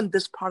 because I know when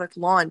this product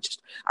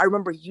launched, I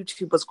remember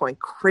YouTube was going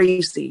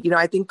crazy.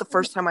 I think the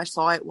first time I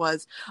saw it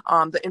was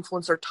the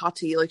influencer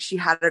Tati, like she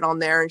had it on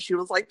there and she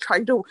was like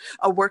trying to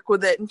work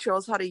with it and show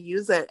us how to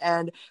use it.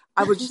 And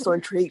I was just so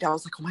intrigued. I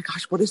was like, oh my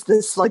gosh, what is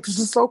this? Like, this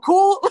is so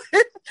cool.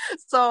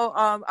 So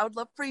I would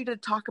love for you to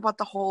talk about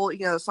the whole,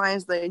 the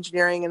science, the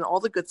engineering, and all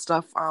the good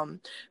stuff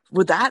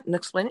with that, and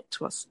explain it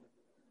to us.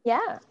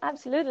 Yeah,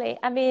 absolutely.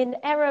 I mean,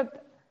 Arab,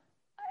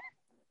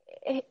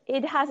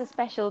 it has a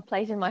special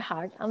place in my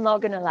heart. I'm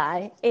not going to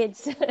lie.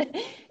 It's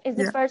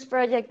the first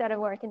project that I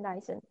work in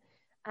DYSON.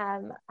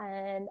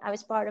 And I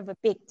was part of a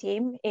big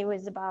team. It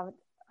was about,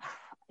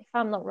 if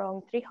I'm not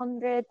wrong,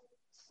 300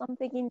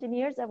 something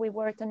engineers that we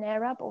worked on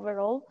Arab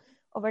overall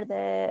over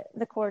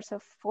the course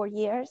of 4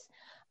 years.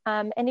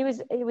 And it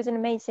was an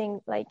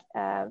amazing,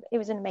 it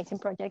was an amazing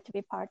project to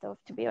be part of,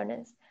 to be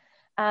honest.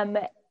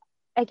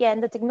 Again,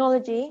 the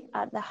technology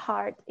at the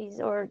heart is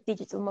our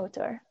digital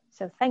motor.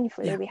 So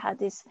thankfully we had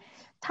this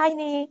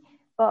tiny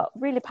but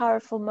really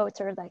powerful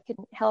motor that could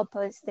help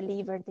us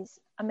deliver this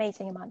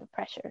amazing amount of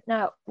pressure.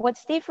 Now,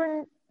 what's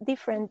different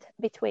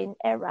between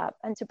AirWrap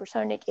and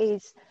Supersonic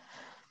is,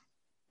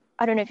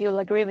 I don't know if you'll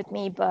agree with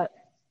me, but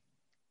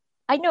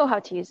I know how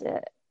to use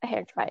a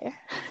hairdryer.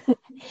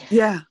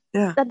 Yeah.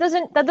 That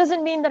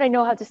doesn't mean that I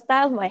know how to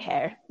style my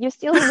hair. You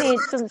still need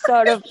some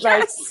sort of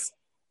like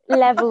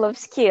level of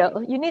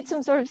skill. You need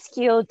some sort of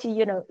skill to,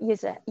 you know,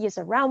 use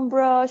a round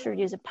brush or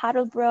use a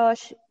paddle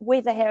brush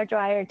with a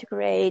hairdryer to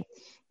create,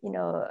 you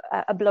know,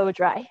 a blow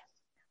dry.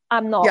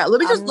 Yeah,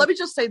 let me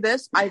just say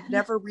this. I've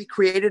never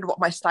recreated what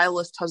my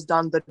stylist has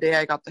done the day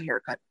I got the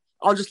haircut.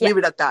 I'll just leave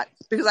it at that,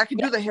 because I can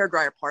do the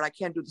hairdryer part. I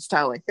can't do the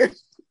styling.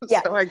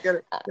 So I get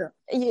it.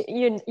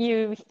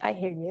 You I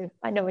hear you.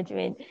 I know what you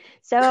mean.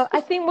 So I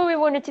think what we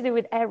wanted to do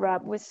with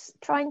Arab was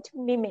trying to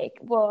mimic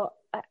what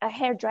a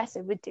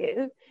hairdresser would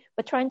do,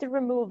 but trying to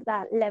remove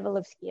that level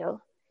of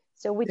skill.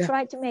 So we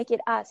tried to make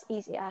it as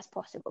easy as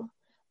possible.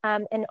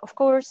 And of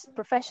course,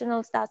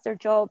 professionals, that's their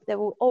job. They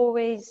will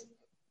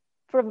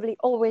probably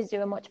always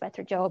do a much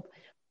better job,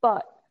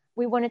 but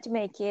we wanted to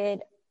make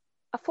it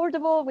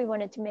affordable. We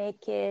wanted to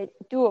make it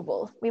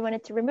doable. We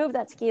wanted to remove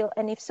that skill.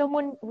 And if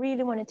someone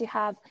really wanted to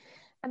have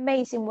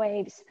amazing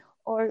waves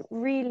or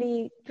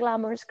really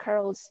glamorous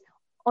curls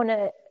on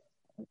a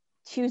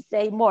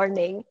Tuesday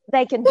morning,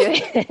 they can do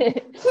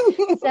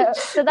it.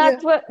 so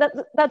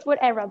that's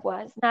what Arab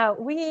was. Now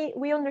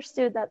we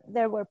understood that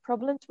there were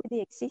problems with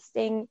the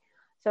existing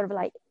sort of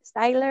like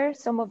styler.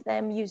 Some of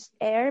them use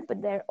air,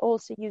 but they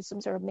also use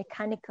some sort of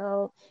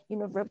mechanical, you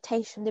know,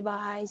 rotation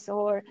device,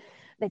 or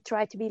they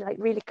try to be like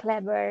really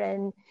clever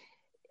and,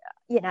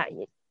 you know,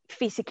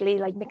 physically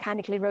like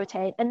mechanically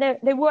rotate, and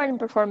they weren't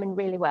performing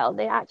really well.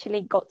 They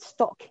actually got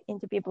stuck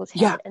into people's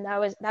head, and that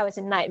was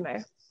a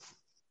nightmare.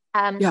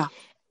 And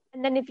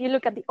then if you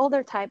look at the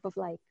other type of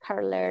like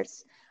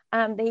curlers,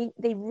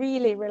 they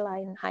really rely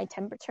on high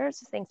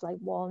temperatures, things like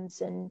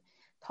wands and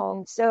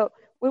tongs. So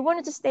we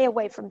wanted to stay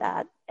away from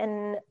that.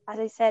 And as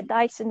I said,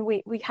 Dyson,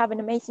 we have an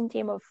amazing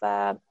team of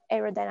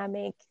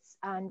aerodynamics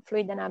and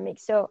fluid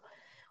dynamics. So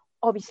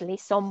obviously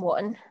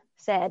someone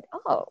said,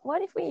 oh,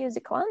 what if we use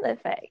the Coanda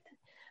effect?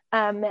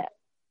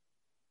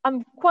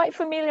 I'm quite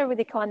familiar with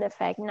the Coanda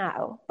effect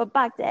now, but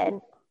back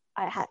then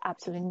I had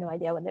absolutely no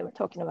idea what they were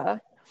talking about.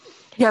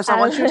 Yes, I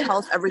want you to tell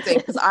us everything,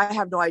 because I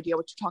have no idea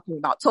what you're talking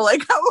about. So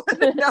like, I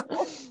want to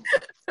know.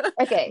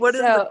 Okay, what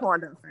is the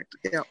Coanda effect?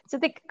 Yeah. So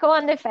the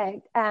Coanda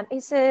effect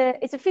is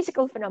a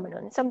physical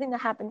phenomenon, something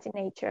that happens in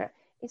nature.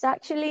 It's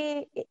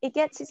actually, it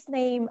gets its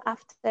name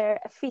after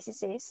a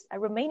physicist, a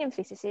Romanian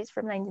physicist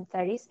from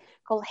 1930s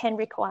called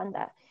Henry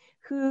Coanda,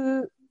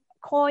 who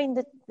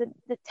coined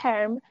the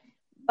term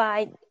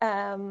by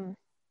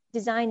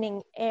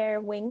designing air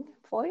wing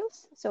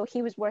foils. So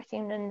he was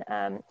working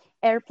on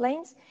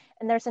airplanes,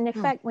 and there's an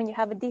effect when you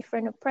have a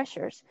difference of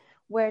pressures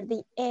where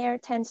the air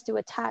tends to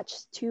attach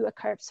to a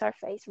curved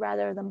surface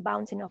rather than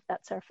bouncing off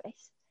that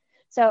surface.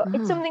 So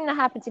it's something that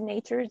happens in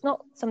nature. It's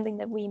not something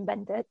that we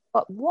invented,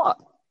 but what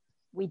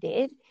we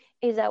did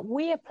is that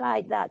we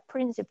applied that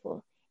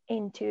principle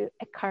into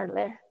a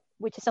curler,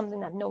 which is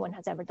something that no one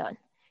has ever done.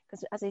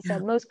 Because as I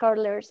said, most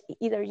curlers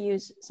either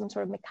use some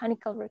sort of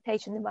mechanical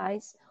rotation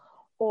device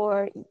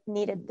or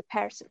needed the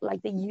person,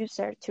 like the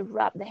user, to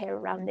wrap the hair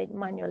around it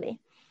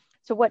manually.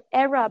 So what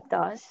Arab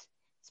does,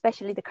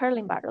 especially the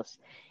curling barrels,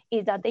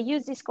 is that they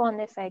use this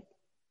Coanda effect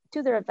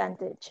to their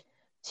advantage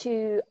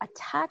to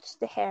attach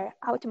the hair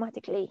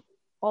automatically,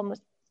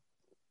 almost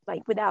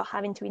like without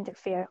having to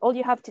interfere. All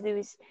you have to do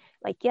is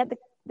like get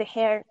the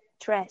hair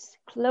tress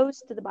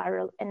close to the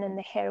barrel, and then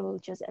the hair will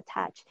just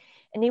attach.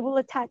 And it will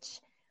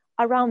attach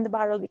around the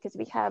barrel because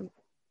we have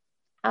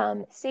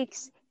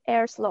 6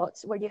 air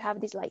slots where you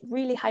have this like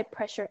really high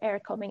pressure air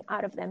coming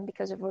out of them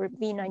because of our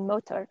V9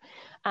 motor,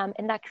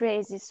 and that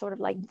creates this sort of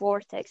like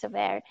vortex of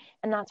air,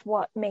 and that's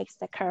what makes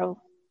the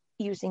curl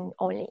using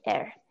only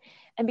air.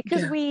 And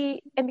because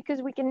we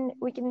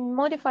can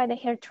modify the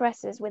hair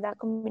tresses with that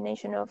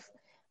combination of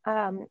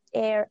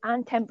air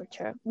and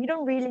temperature, we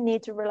don't really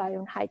need to rely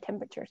on high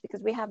temperatures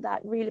because we have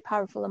that really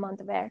powerful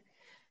amount of air.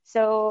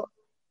 So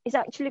it's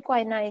actually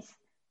quite a nice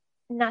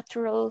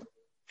natural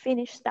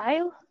finish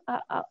style,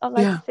 I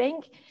like to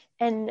think.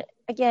 And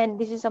again,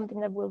 this is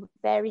something that will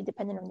vary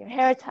depending on your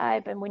hair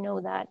type, and we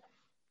know that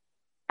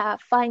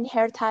fine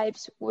hair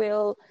types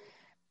will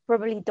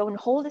probably don't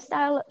hold the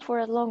style for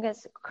as long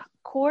as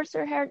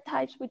coarser hair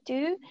types would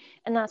do.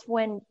 And that's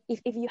when,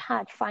 if you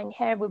had fine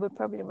hair, we would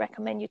probably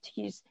recommend you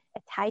to use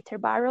a tighter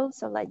barrel.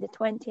 So like the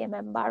 20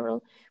 mm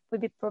barrel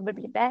would be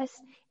probably best.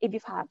 If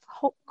you have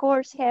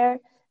coarse hair,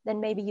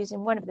 then maybe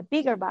using one of the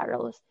bigger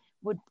barrels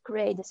would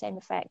create the same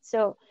effect.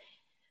 So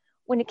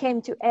when it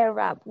came to air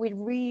wrap, we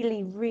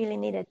really, really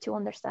needed to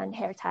understand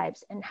hair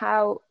types and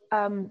how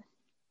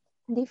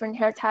different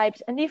hair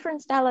types and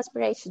different style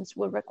aspirations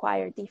will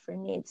require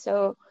different needs.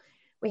 So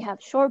we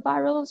have short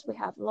barrels, we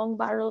have long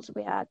barrels,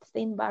 we have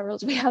thin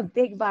barrels, we have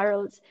big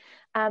barrels.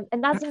 And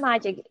that's the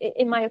magic,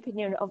 in my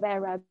opinion, of air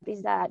wrap,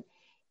 is that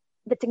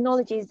the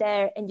technology is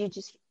there and you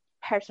just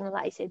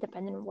personalize it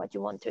depending on what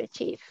you want to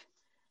achieve.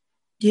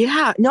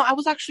 Yeah, no, I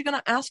was actually going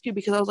to ask you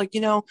because I was like,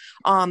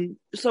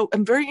 so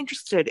I'm very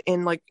interested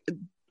in like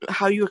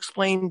how you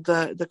explain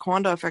the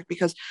Coanda effect,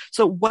 because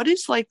so what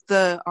is like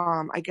the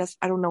I guess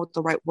I don't know what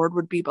the right word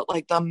would be, but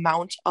like the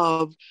amount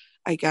of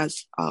I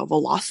guess,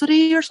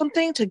 velocity or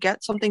something to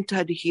get something to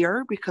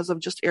adhere because of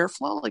just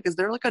airflow? Like, is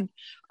there like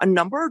a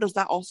number, or does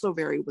that also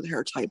vary with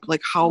hair type?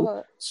 Like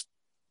how?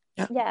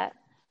 Yeah. Yeah.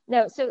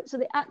 No, so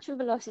the actual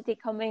velocity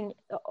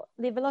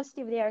the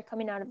velocity of the air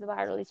coming out of the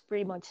barrel is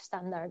pretty much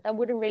standard. That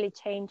wouldn't really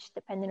change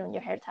depending on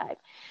your hair type.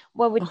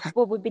 What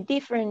would be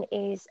different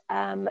is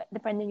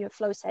depending on your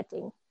flow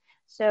setting.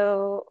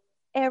 So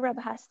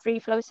AirWrap has 3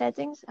 flow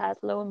settings: it has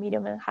low,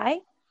 medium, and high.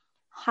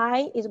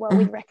 High is what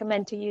we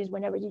recommend to use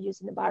whenever you're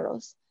using the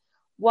barrels.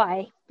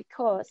 Why?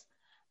 Because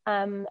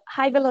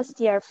high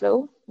velocity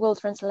airflow will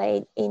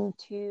translate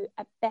into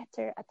a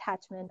better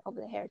attachment of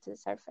the hair to the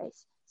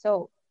surface.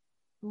 So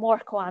more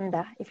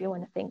coanda, if you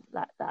want to think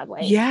that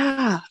way.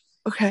 Yeah.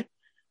 Okay.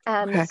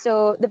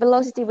 So the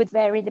velocity would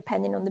vary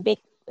depending on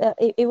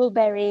it will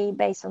vary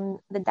based on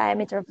the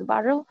diameter of the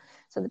barrel.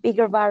 So the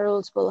bigger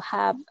barrels will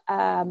have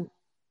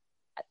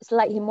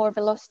slightly more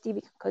velocity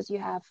because you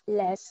have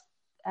less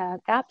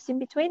gaps in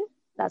between.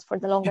 That's for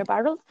the longer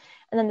barrels.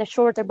 And then the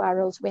shorter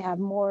barrels, we have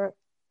more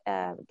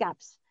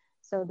gaps.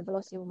 So the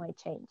velocity might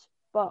change.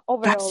 But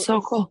overall, that's so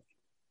cool.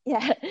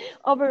 Yeah,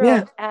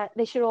 overall,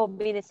 they should all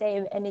be the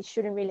same, and it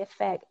shouldn't really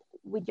affect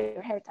with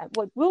your hair type.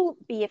 What will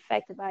be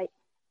affected by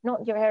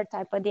not your hair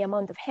type, but the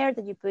amount of hair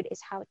that you put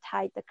is how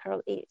tight the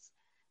curl is.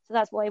 So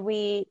that's why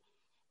we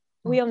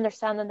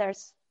understand that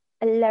there's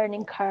a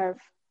learning curve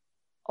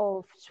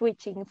of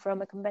switching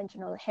from a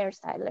conventional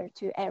hairstyler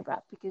to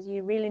AirWrap, because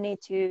you really need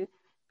to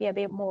be a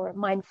bit more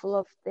mindful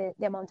of the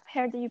amount of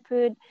hair that you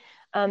put,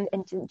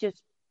 and to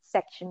just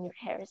section your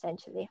hair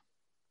essentially.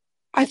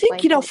 I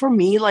think, for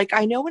me, like,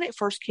 I know when it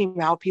first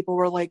came out, people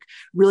were like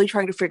really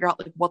trying to figure out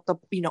like what the,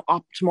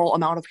 optimal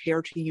amount of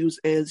hair to use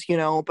is,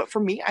 but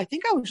for me, I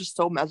think I was just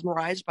so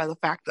mesmerized by the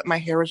fact that my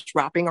hair is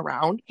wrapping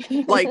around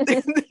like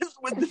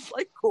with this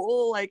like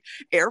cool like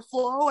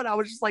airflow. And I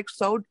was just like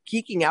so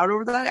geeking out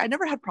over that. I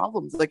never had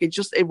problems. Like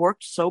it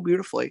worked so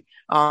beautifully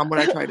when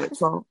I tried it.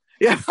 So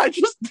yeah, I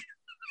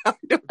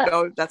don't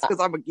know if that's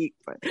because I'm a geek,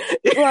 but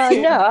well,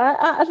 no,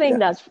 I think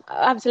that's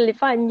absolutely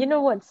fine. You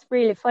know what's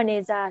really funny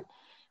is that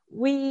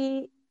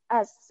we,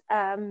 as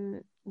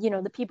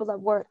the people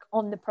that work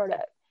on the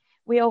product,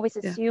 we always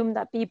assume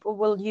that people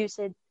will use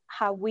it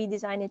how we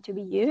design it to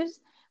be used,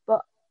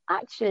 but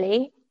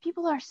actually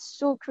people are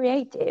so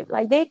creative.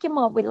 Like they came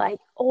up with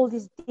like all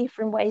these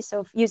different ways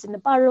of using the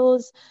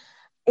barrels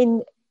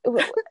in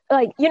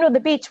like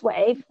the beach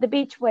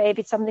wave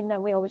is something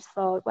that we always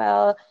thought,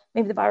 well,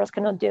 maybe the barrels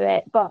cannot do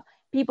it, but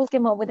people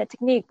came up with a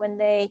technique when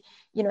they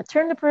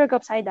turn the product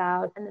upside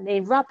down and then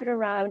they wrap it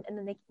around and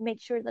then they make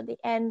sure that the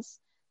ends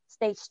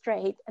stay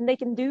straight, and they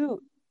can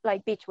do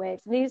like beach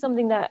waves. And this is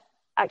something that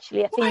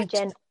actually I think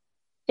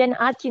Jen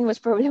Atkin was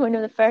probably one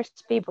of the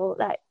first people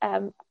that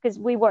because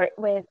we work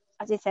with,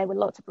 as I said, with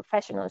lots of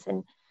professionals,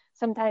 and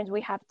sometimes we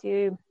have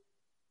to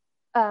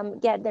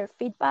get their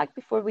feedback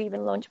before we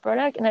even launch a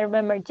product. And I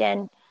remember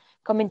Jen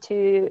coming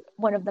to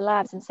one of the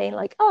labs and saying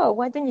like, oh,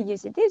 why don't you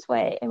use it this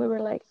way? And we were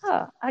like,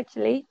 oh,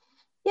 actually,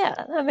 yeah,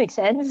 that makes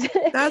sense.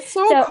 That's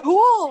so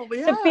cool.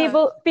 Yeah.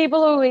 So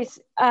people always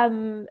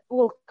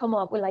will come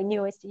up with like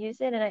new ways to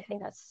use it, and I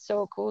think that's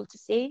so cool to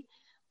see.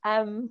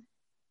 So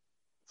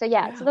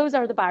those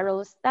are the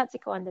barrels. That's the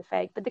coanda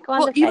effect. But the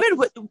coanda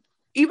effect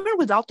even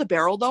without the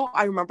barrel though,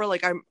 I remember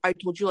like I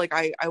told you like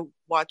I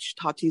watched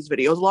Tati's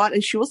videos a lot,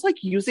 and she was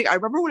like using, I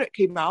remember when it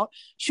came out,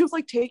 she was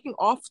like taking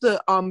off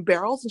the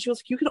barrels, and she was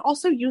like, you can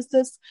also use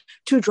this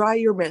to dry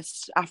your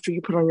mist after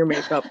you put on your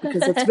makeup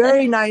because it's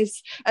very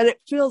nice and it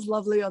feels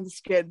lovely on the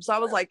skin. So I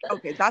was like,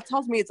 okay, that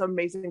tells me it's an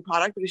amazing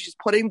product because she's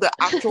putting the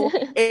actual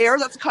air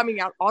that's coming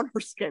out on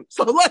her skin.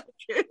 So like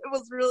it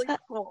was really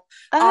cool.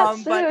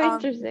 That's so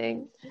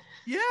interesting.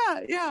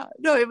 Yeah.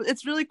 No,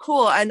 it's really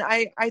cool. And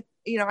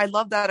I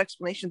love that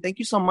explanation. Thank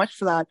you so much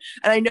for that.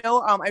 And I know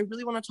I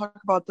really want to talk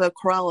about the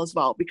corral as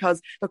well,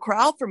 because the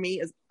corral for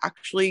me is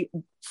actually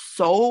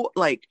so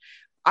like,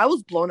 I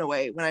was blown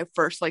away when I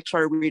first like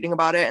started reading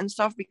about it and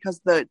stuff,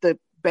 because the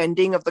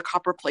bending of the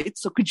copper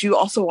plates. So could you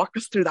also walk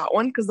us through that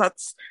one? Because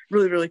that's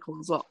really, really cool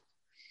as well.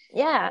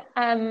 Yeah,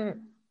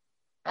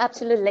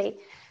 absolutely.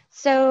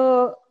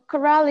 So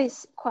corral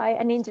is quite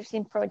an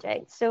interesting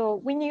project. So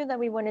we knew that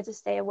we wanted to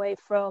stay away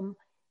from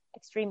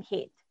extreme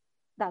heat.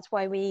 That's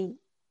why we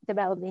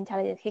developed the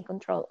intelligent heat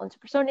control on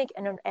supersonic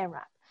and on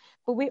AirWrap.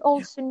 But we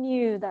also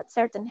knew that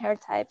certain hair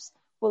types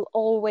will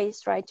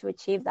always try to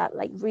achieve that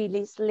like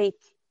really slick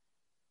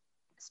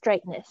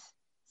straightness.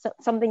 So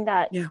something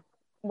that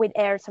with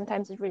air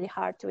sometimes is really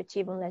hard to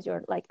achieve unless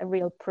you're like a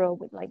real pro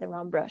with like the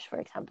round brush, for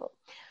example.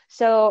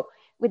 So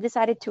we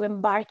decided to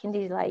embark in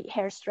this like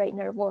hair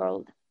straightener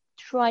world,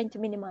 trying to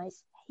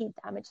minimize heat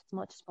damage as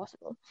much as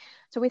possible.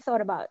 So we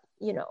thought about,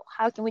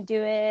 how can we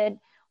do it?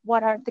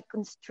 What are the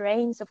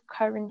constraints of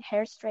current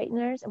hair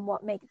straighteners and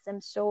what makes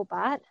them so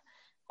bad?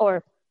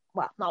 Or,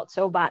 well, not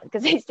so bad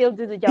because they still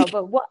do the job,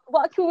 but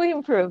what can we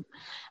improve?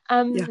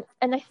 And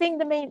I think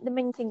the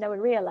main thing that we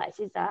realized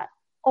is that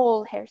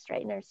all hair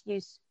straighteners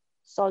use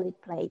solid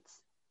plates.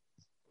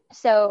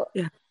 So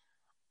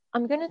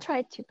I'm going to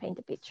try to paint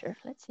a picture.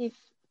 Let's see if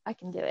I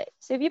can do it.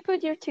 So if you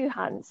put your two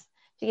hands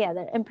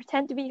together and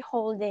pretend to be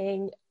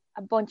holding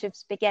a bunch of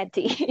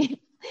spaghetti,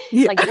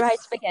 Yeah. like dried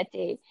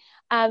spaghetti.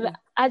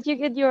 As you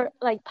get your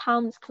like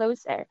palms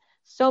closer,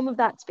 some of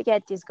that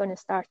spaghetti is going to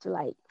start to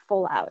like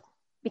fall out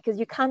because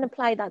you can't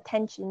apply that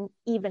tension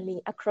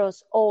evenly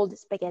across all the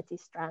spaghetti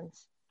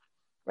strands,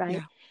 right?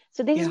 Yeah.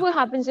 So this is Yeah. what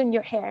happens in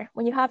your hair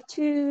when you have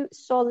two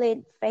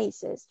solid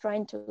faces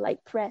trying to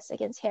like press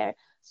against hair.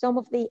 Some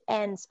of the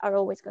ends are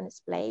always going to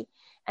splay,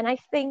 and I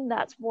think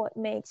that's what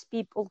makes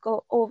people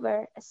go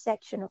over a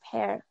section of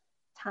hair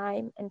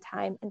time and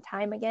time and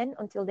time again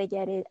until they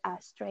get it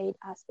as straight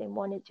as they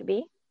want it to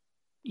be.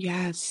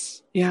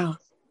 Yes. Yeah.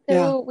 Yeah.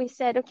 So we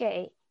said,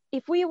 okay,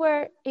 if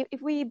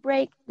we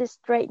break the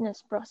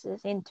straightness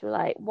process into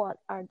like what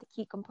are the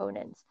key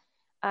components,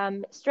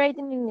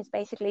 straightening is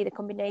basically the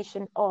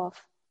combination of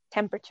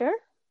temperature,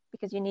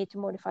 because you need to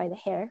modify the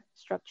hair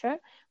structure,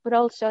 but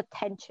also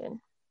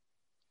tension.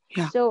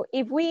 Yeah. So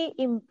if we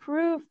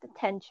improve the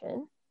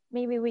tension,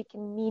 maybe we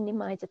can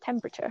minimize the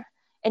temperature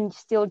and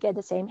still get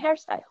the same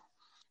hairstyle.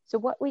 So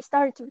what we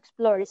started to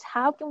explore is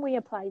how can we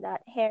apply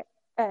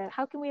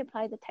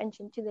the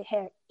tension to the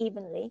hair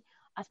evenly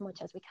as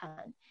much as we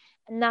can.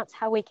 And that's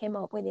how we came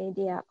up with the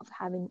idea of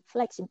having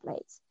flexing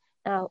plates.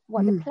 Now,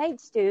 what the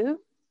plates do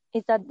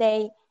is that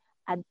they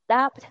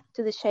adapt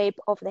to the shape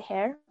of the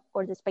hair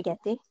or the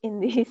spaghetti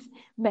in this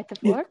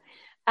metaphor,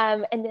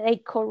 and they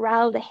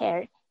corral the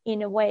hair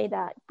in a way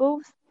that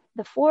both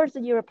the force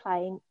that you're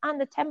applying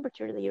and the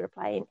temperature that you're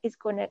applying is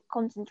going to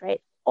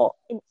concentrate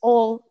in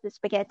all the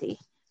spaghetti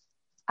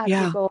as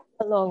you go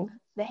along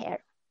the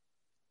hair.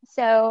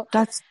 So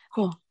that's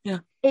cool. Yeah.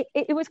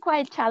 It was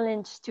quite a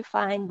challenge to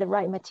find the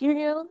right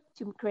material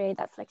to create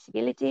that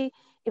flexibility.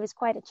 It was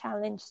quite a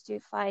challenge to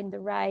find the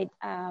right,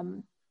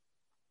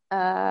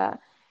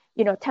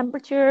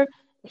 temperature,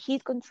 the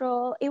heat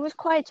control. It was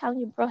quite a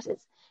challenging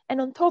process.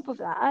 And on top of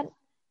that,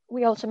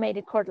 we also made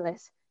it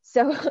cordless.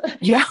 So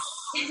yeah.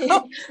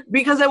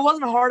 Because it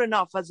wasn't hard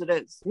enough as it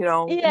is, in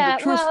the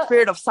true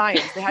spirit of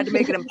science, they had to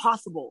make it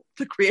impossible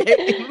to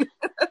create.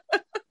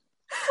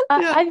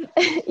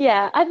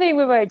 I think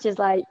we were just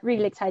like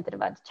really excited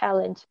about the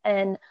challenge,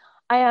 and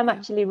I am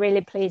actually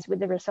really pleased with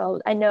the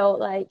result. I know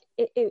like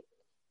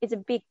it's a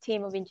big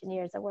team of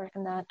engineers that work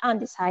on that, and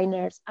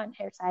designers and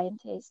hair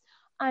scientists,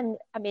 and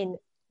I mean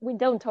we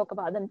don't talk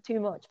about them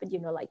too much, but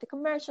like the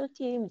commercial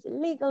teams, the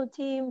legal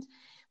teams,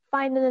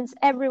 finance,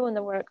 everyone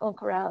that work on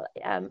Corel,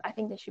 I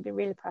think they should be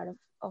really proud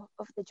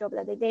of the job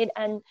that they did,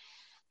 and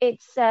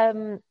it's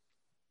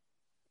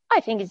I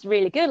think it's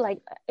really good.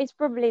 Like it's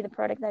probably the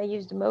product that I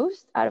use the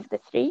most out of the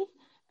three,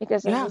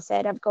 because as I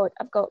said, I've got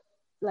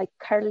like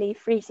curly,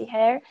 frizzy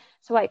hair,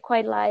 so I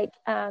quite like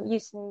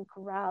using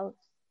Corel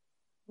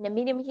in a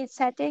medium heat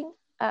setting,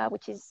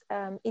 which is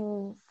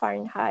in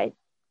Fahrenheit.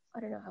 I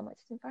don't know how much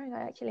it's in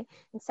Fahrenheit actually.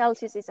 In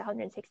Celsius, it's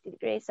 160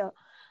 degrees, so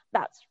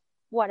that's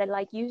what I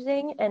like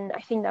using, and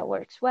I think that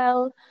works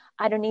well.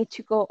 I don't need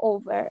to go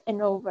over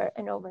and over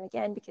and over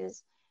again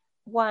because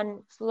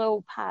one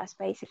slow pass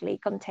basically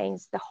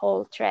contains the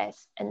whole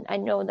tress, and I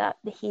know that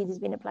the heat is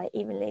being applied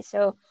evenly,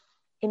 so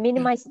it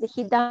minimizes the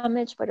heat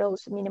damage but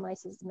also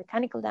minimizes the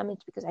mechanical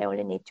damage because I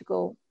only need to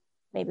go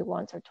maybe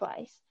once or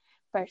twice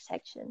per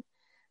section.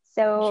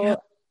 So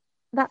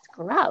that's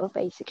Corel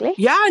basically.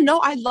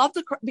 I love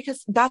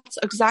because that's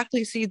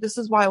exactly, this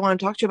is why I want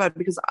to talk to you about it,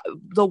 because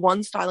the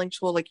one styling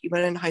tool, like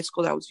even in high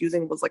school, that I was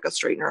using was like a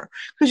straightener,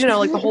 because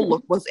like the whole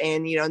look was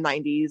in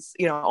 90s,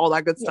 all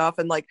that good stuff,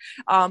 and like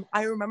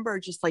I remember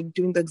just like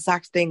doing the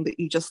exact thing that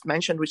you just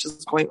mentioned, which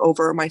is going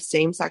over my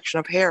same section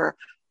of hair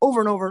over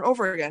and over and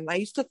over again. And I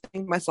used to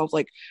think to myself,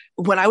 like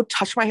when I would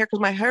touch my hair, because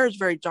my hair is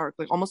very dark,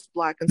 like almost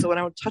black, and so when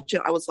I would touch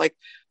it, I was like,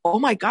 oh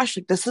my gosh,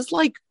 like this is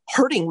like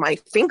hurting my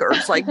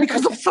fingers, like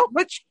because of so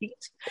much heat,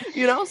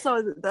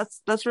 so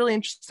that's really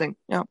interesting.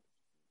 I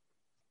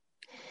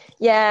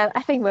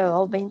think we've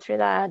all been through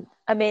that.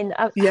 I mean,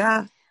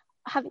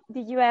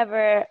 did you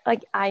ever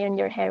like iron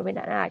your hair with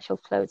an actual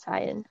clothes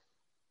iron?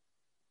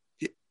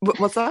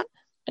 What's that?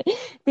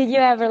 Did you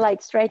ever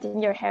like straighten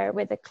your hair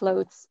with a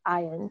clothes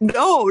iron?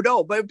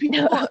 No, but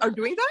people are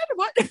doing that?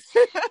 What?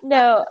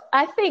 No,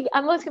 I think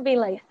I must have been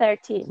like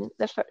 13.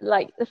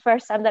 The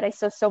first time that I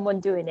saw someone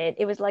doing it,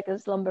 it was like a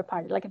slumber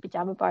party, like a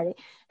pajama party,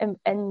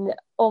 and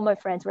all my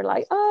friends were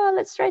like, "Oh,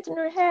 let's straighten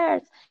our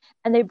hair,"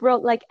 and they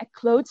brought like a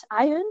clothes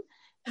iron,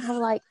 and I'm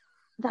like,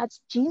 "That's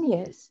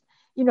genius,"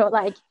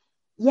 like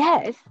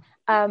yes.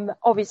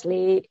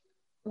 Obviously,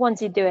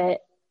 once you do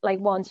it, like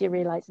once you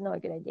realize it's not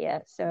a good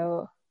idea,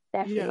 so.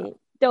 Definitely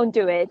don't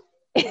do it.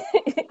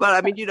 But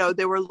I mean,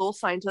 they were little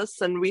scientists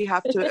and we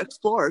have to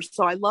explore.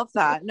 So I love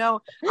that.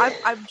 No,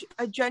 I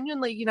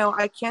genuinely,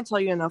 I can't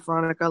tell you enough,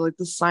 Veronica, like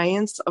the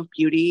science of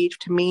beauty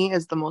to me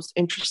is the most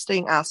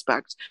interesting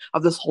aspect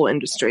of this whole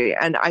industry.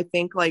 And I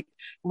think like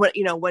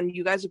when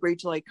you guys agreed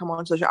to like come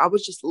on to the show, I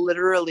was just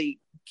literally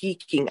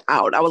geeking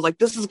out. I was like,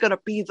 this is gonna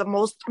be the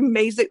most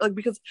amazing, like,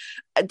 because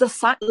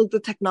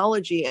the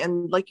technology,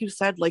 and like you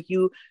said, like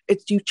you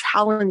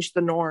challenge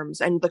the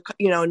norms, and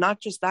not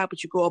just that,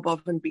 but you go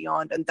above and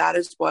beyond, and that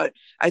is what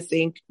I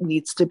think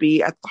needs to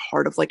be at the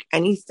heart of like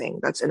anything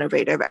that's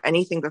innovative,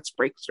 anything that's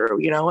breakthrough,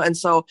 and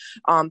so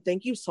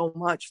thank you so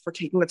much for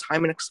taking the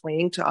time and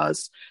explaining to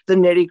us the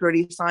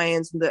nitty-gritty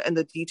science and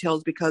the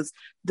details, because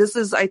this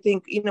is, I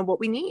think, what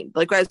we need,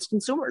 like as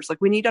consumers, like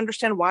we need to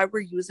understand why we're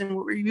using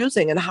what we're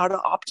using and how to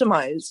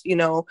optimize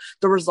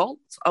the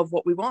results of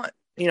what we want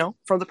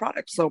from the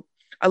product. So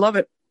I love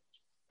it.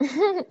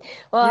 Well,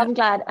 yeah. I'm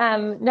glad.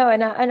 No,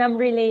 and I'm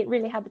really,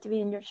 really happy to be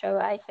in your show.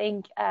 I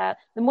think the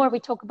more we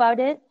talk about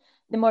it,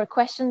 the more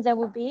questions there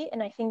will be.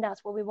 And I think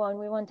that's what we want.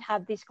 We want to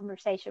have this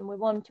conversation. We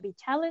want to be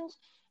challenged,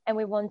 and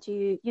we want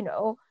to,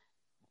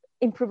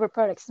 improve our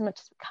products as much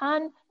as we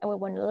can. And we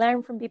want to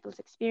learn from people's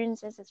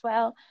experiences as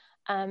well.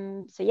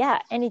 So yeah,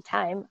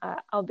 anytime,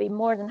 I'll be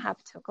more than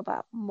happy to talk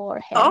about more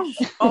hair.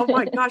 Oh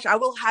my gosh, I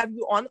will have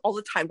you on all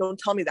the time. Don't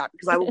tell me that,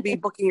 because I will be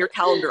booking your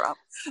calendar up.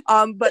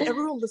 But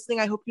everyone listening,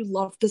 I hope you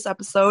loved this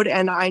episode,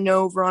 and I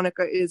know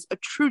Veronica is a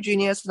true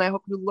genius, and I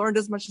hope you learned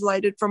as much as I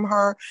did from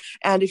her.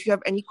 And if you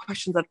have any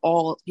questions at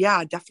all,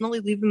 definitely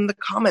leave them in the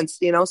comments.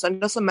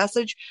 Send us a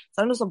message,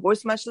 send us a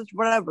voice message,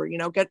 whatever.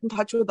 Get in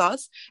touch with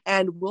us,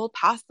 and we'll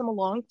pass them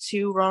along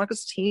to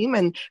Veronica's team,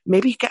 and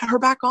maybe get her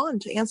back on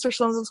to answer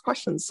some of those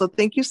questions. So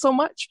thank you so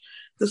much.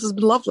 This has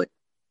been lovely.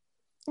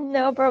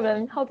 No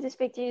problem. Hope to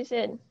speak to you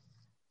soon.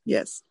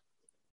 Yes.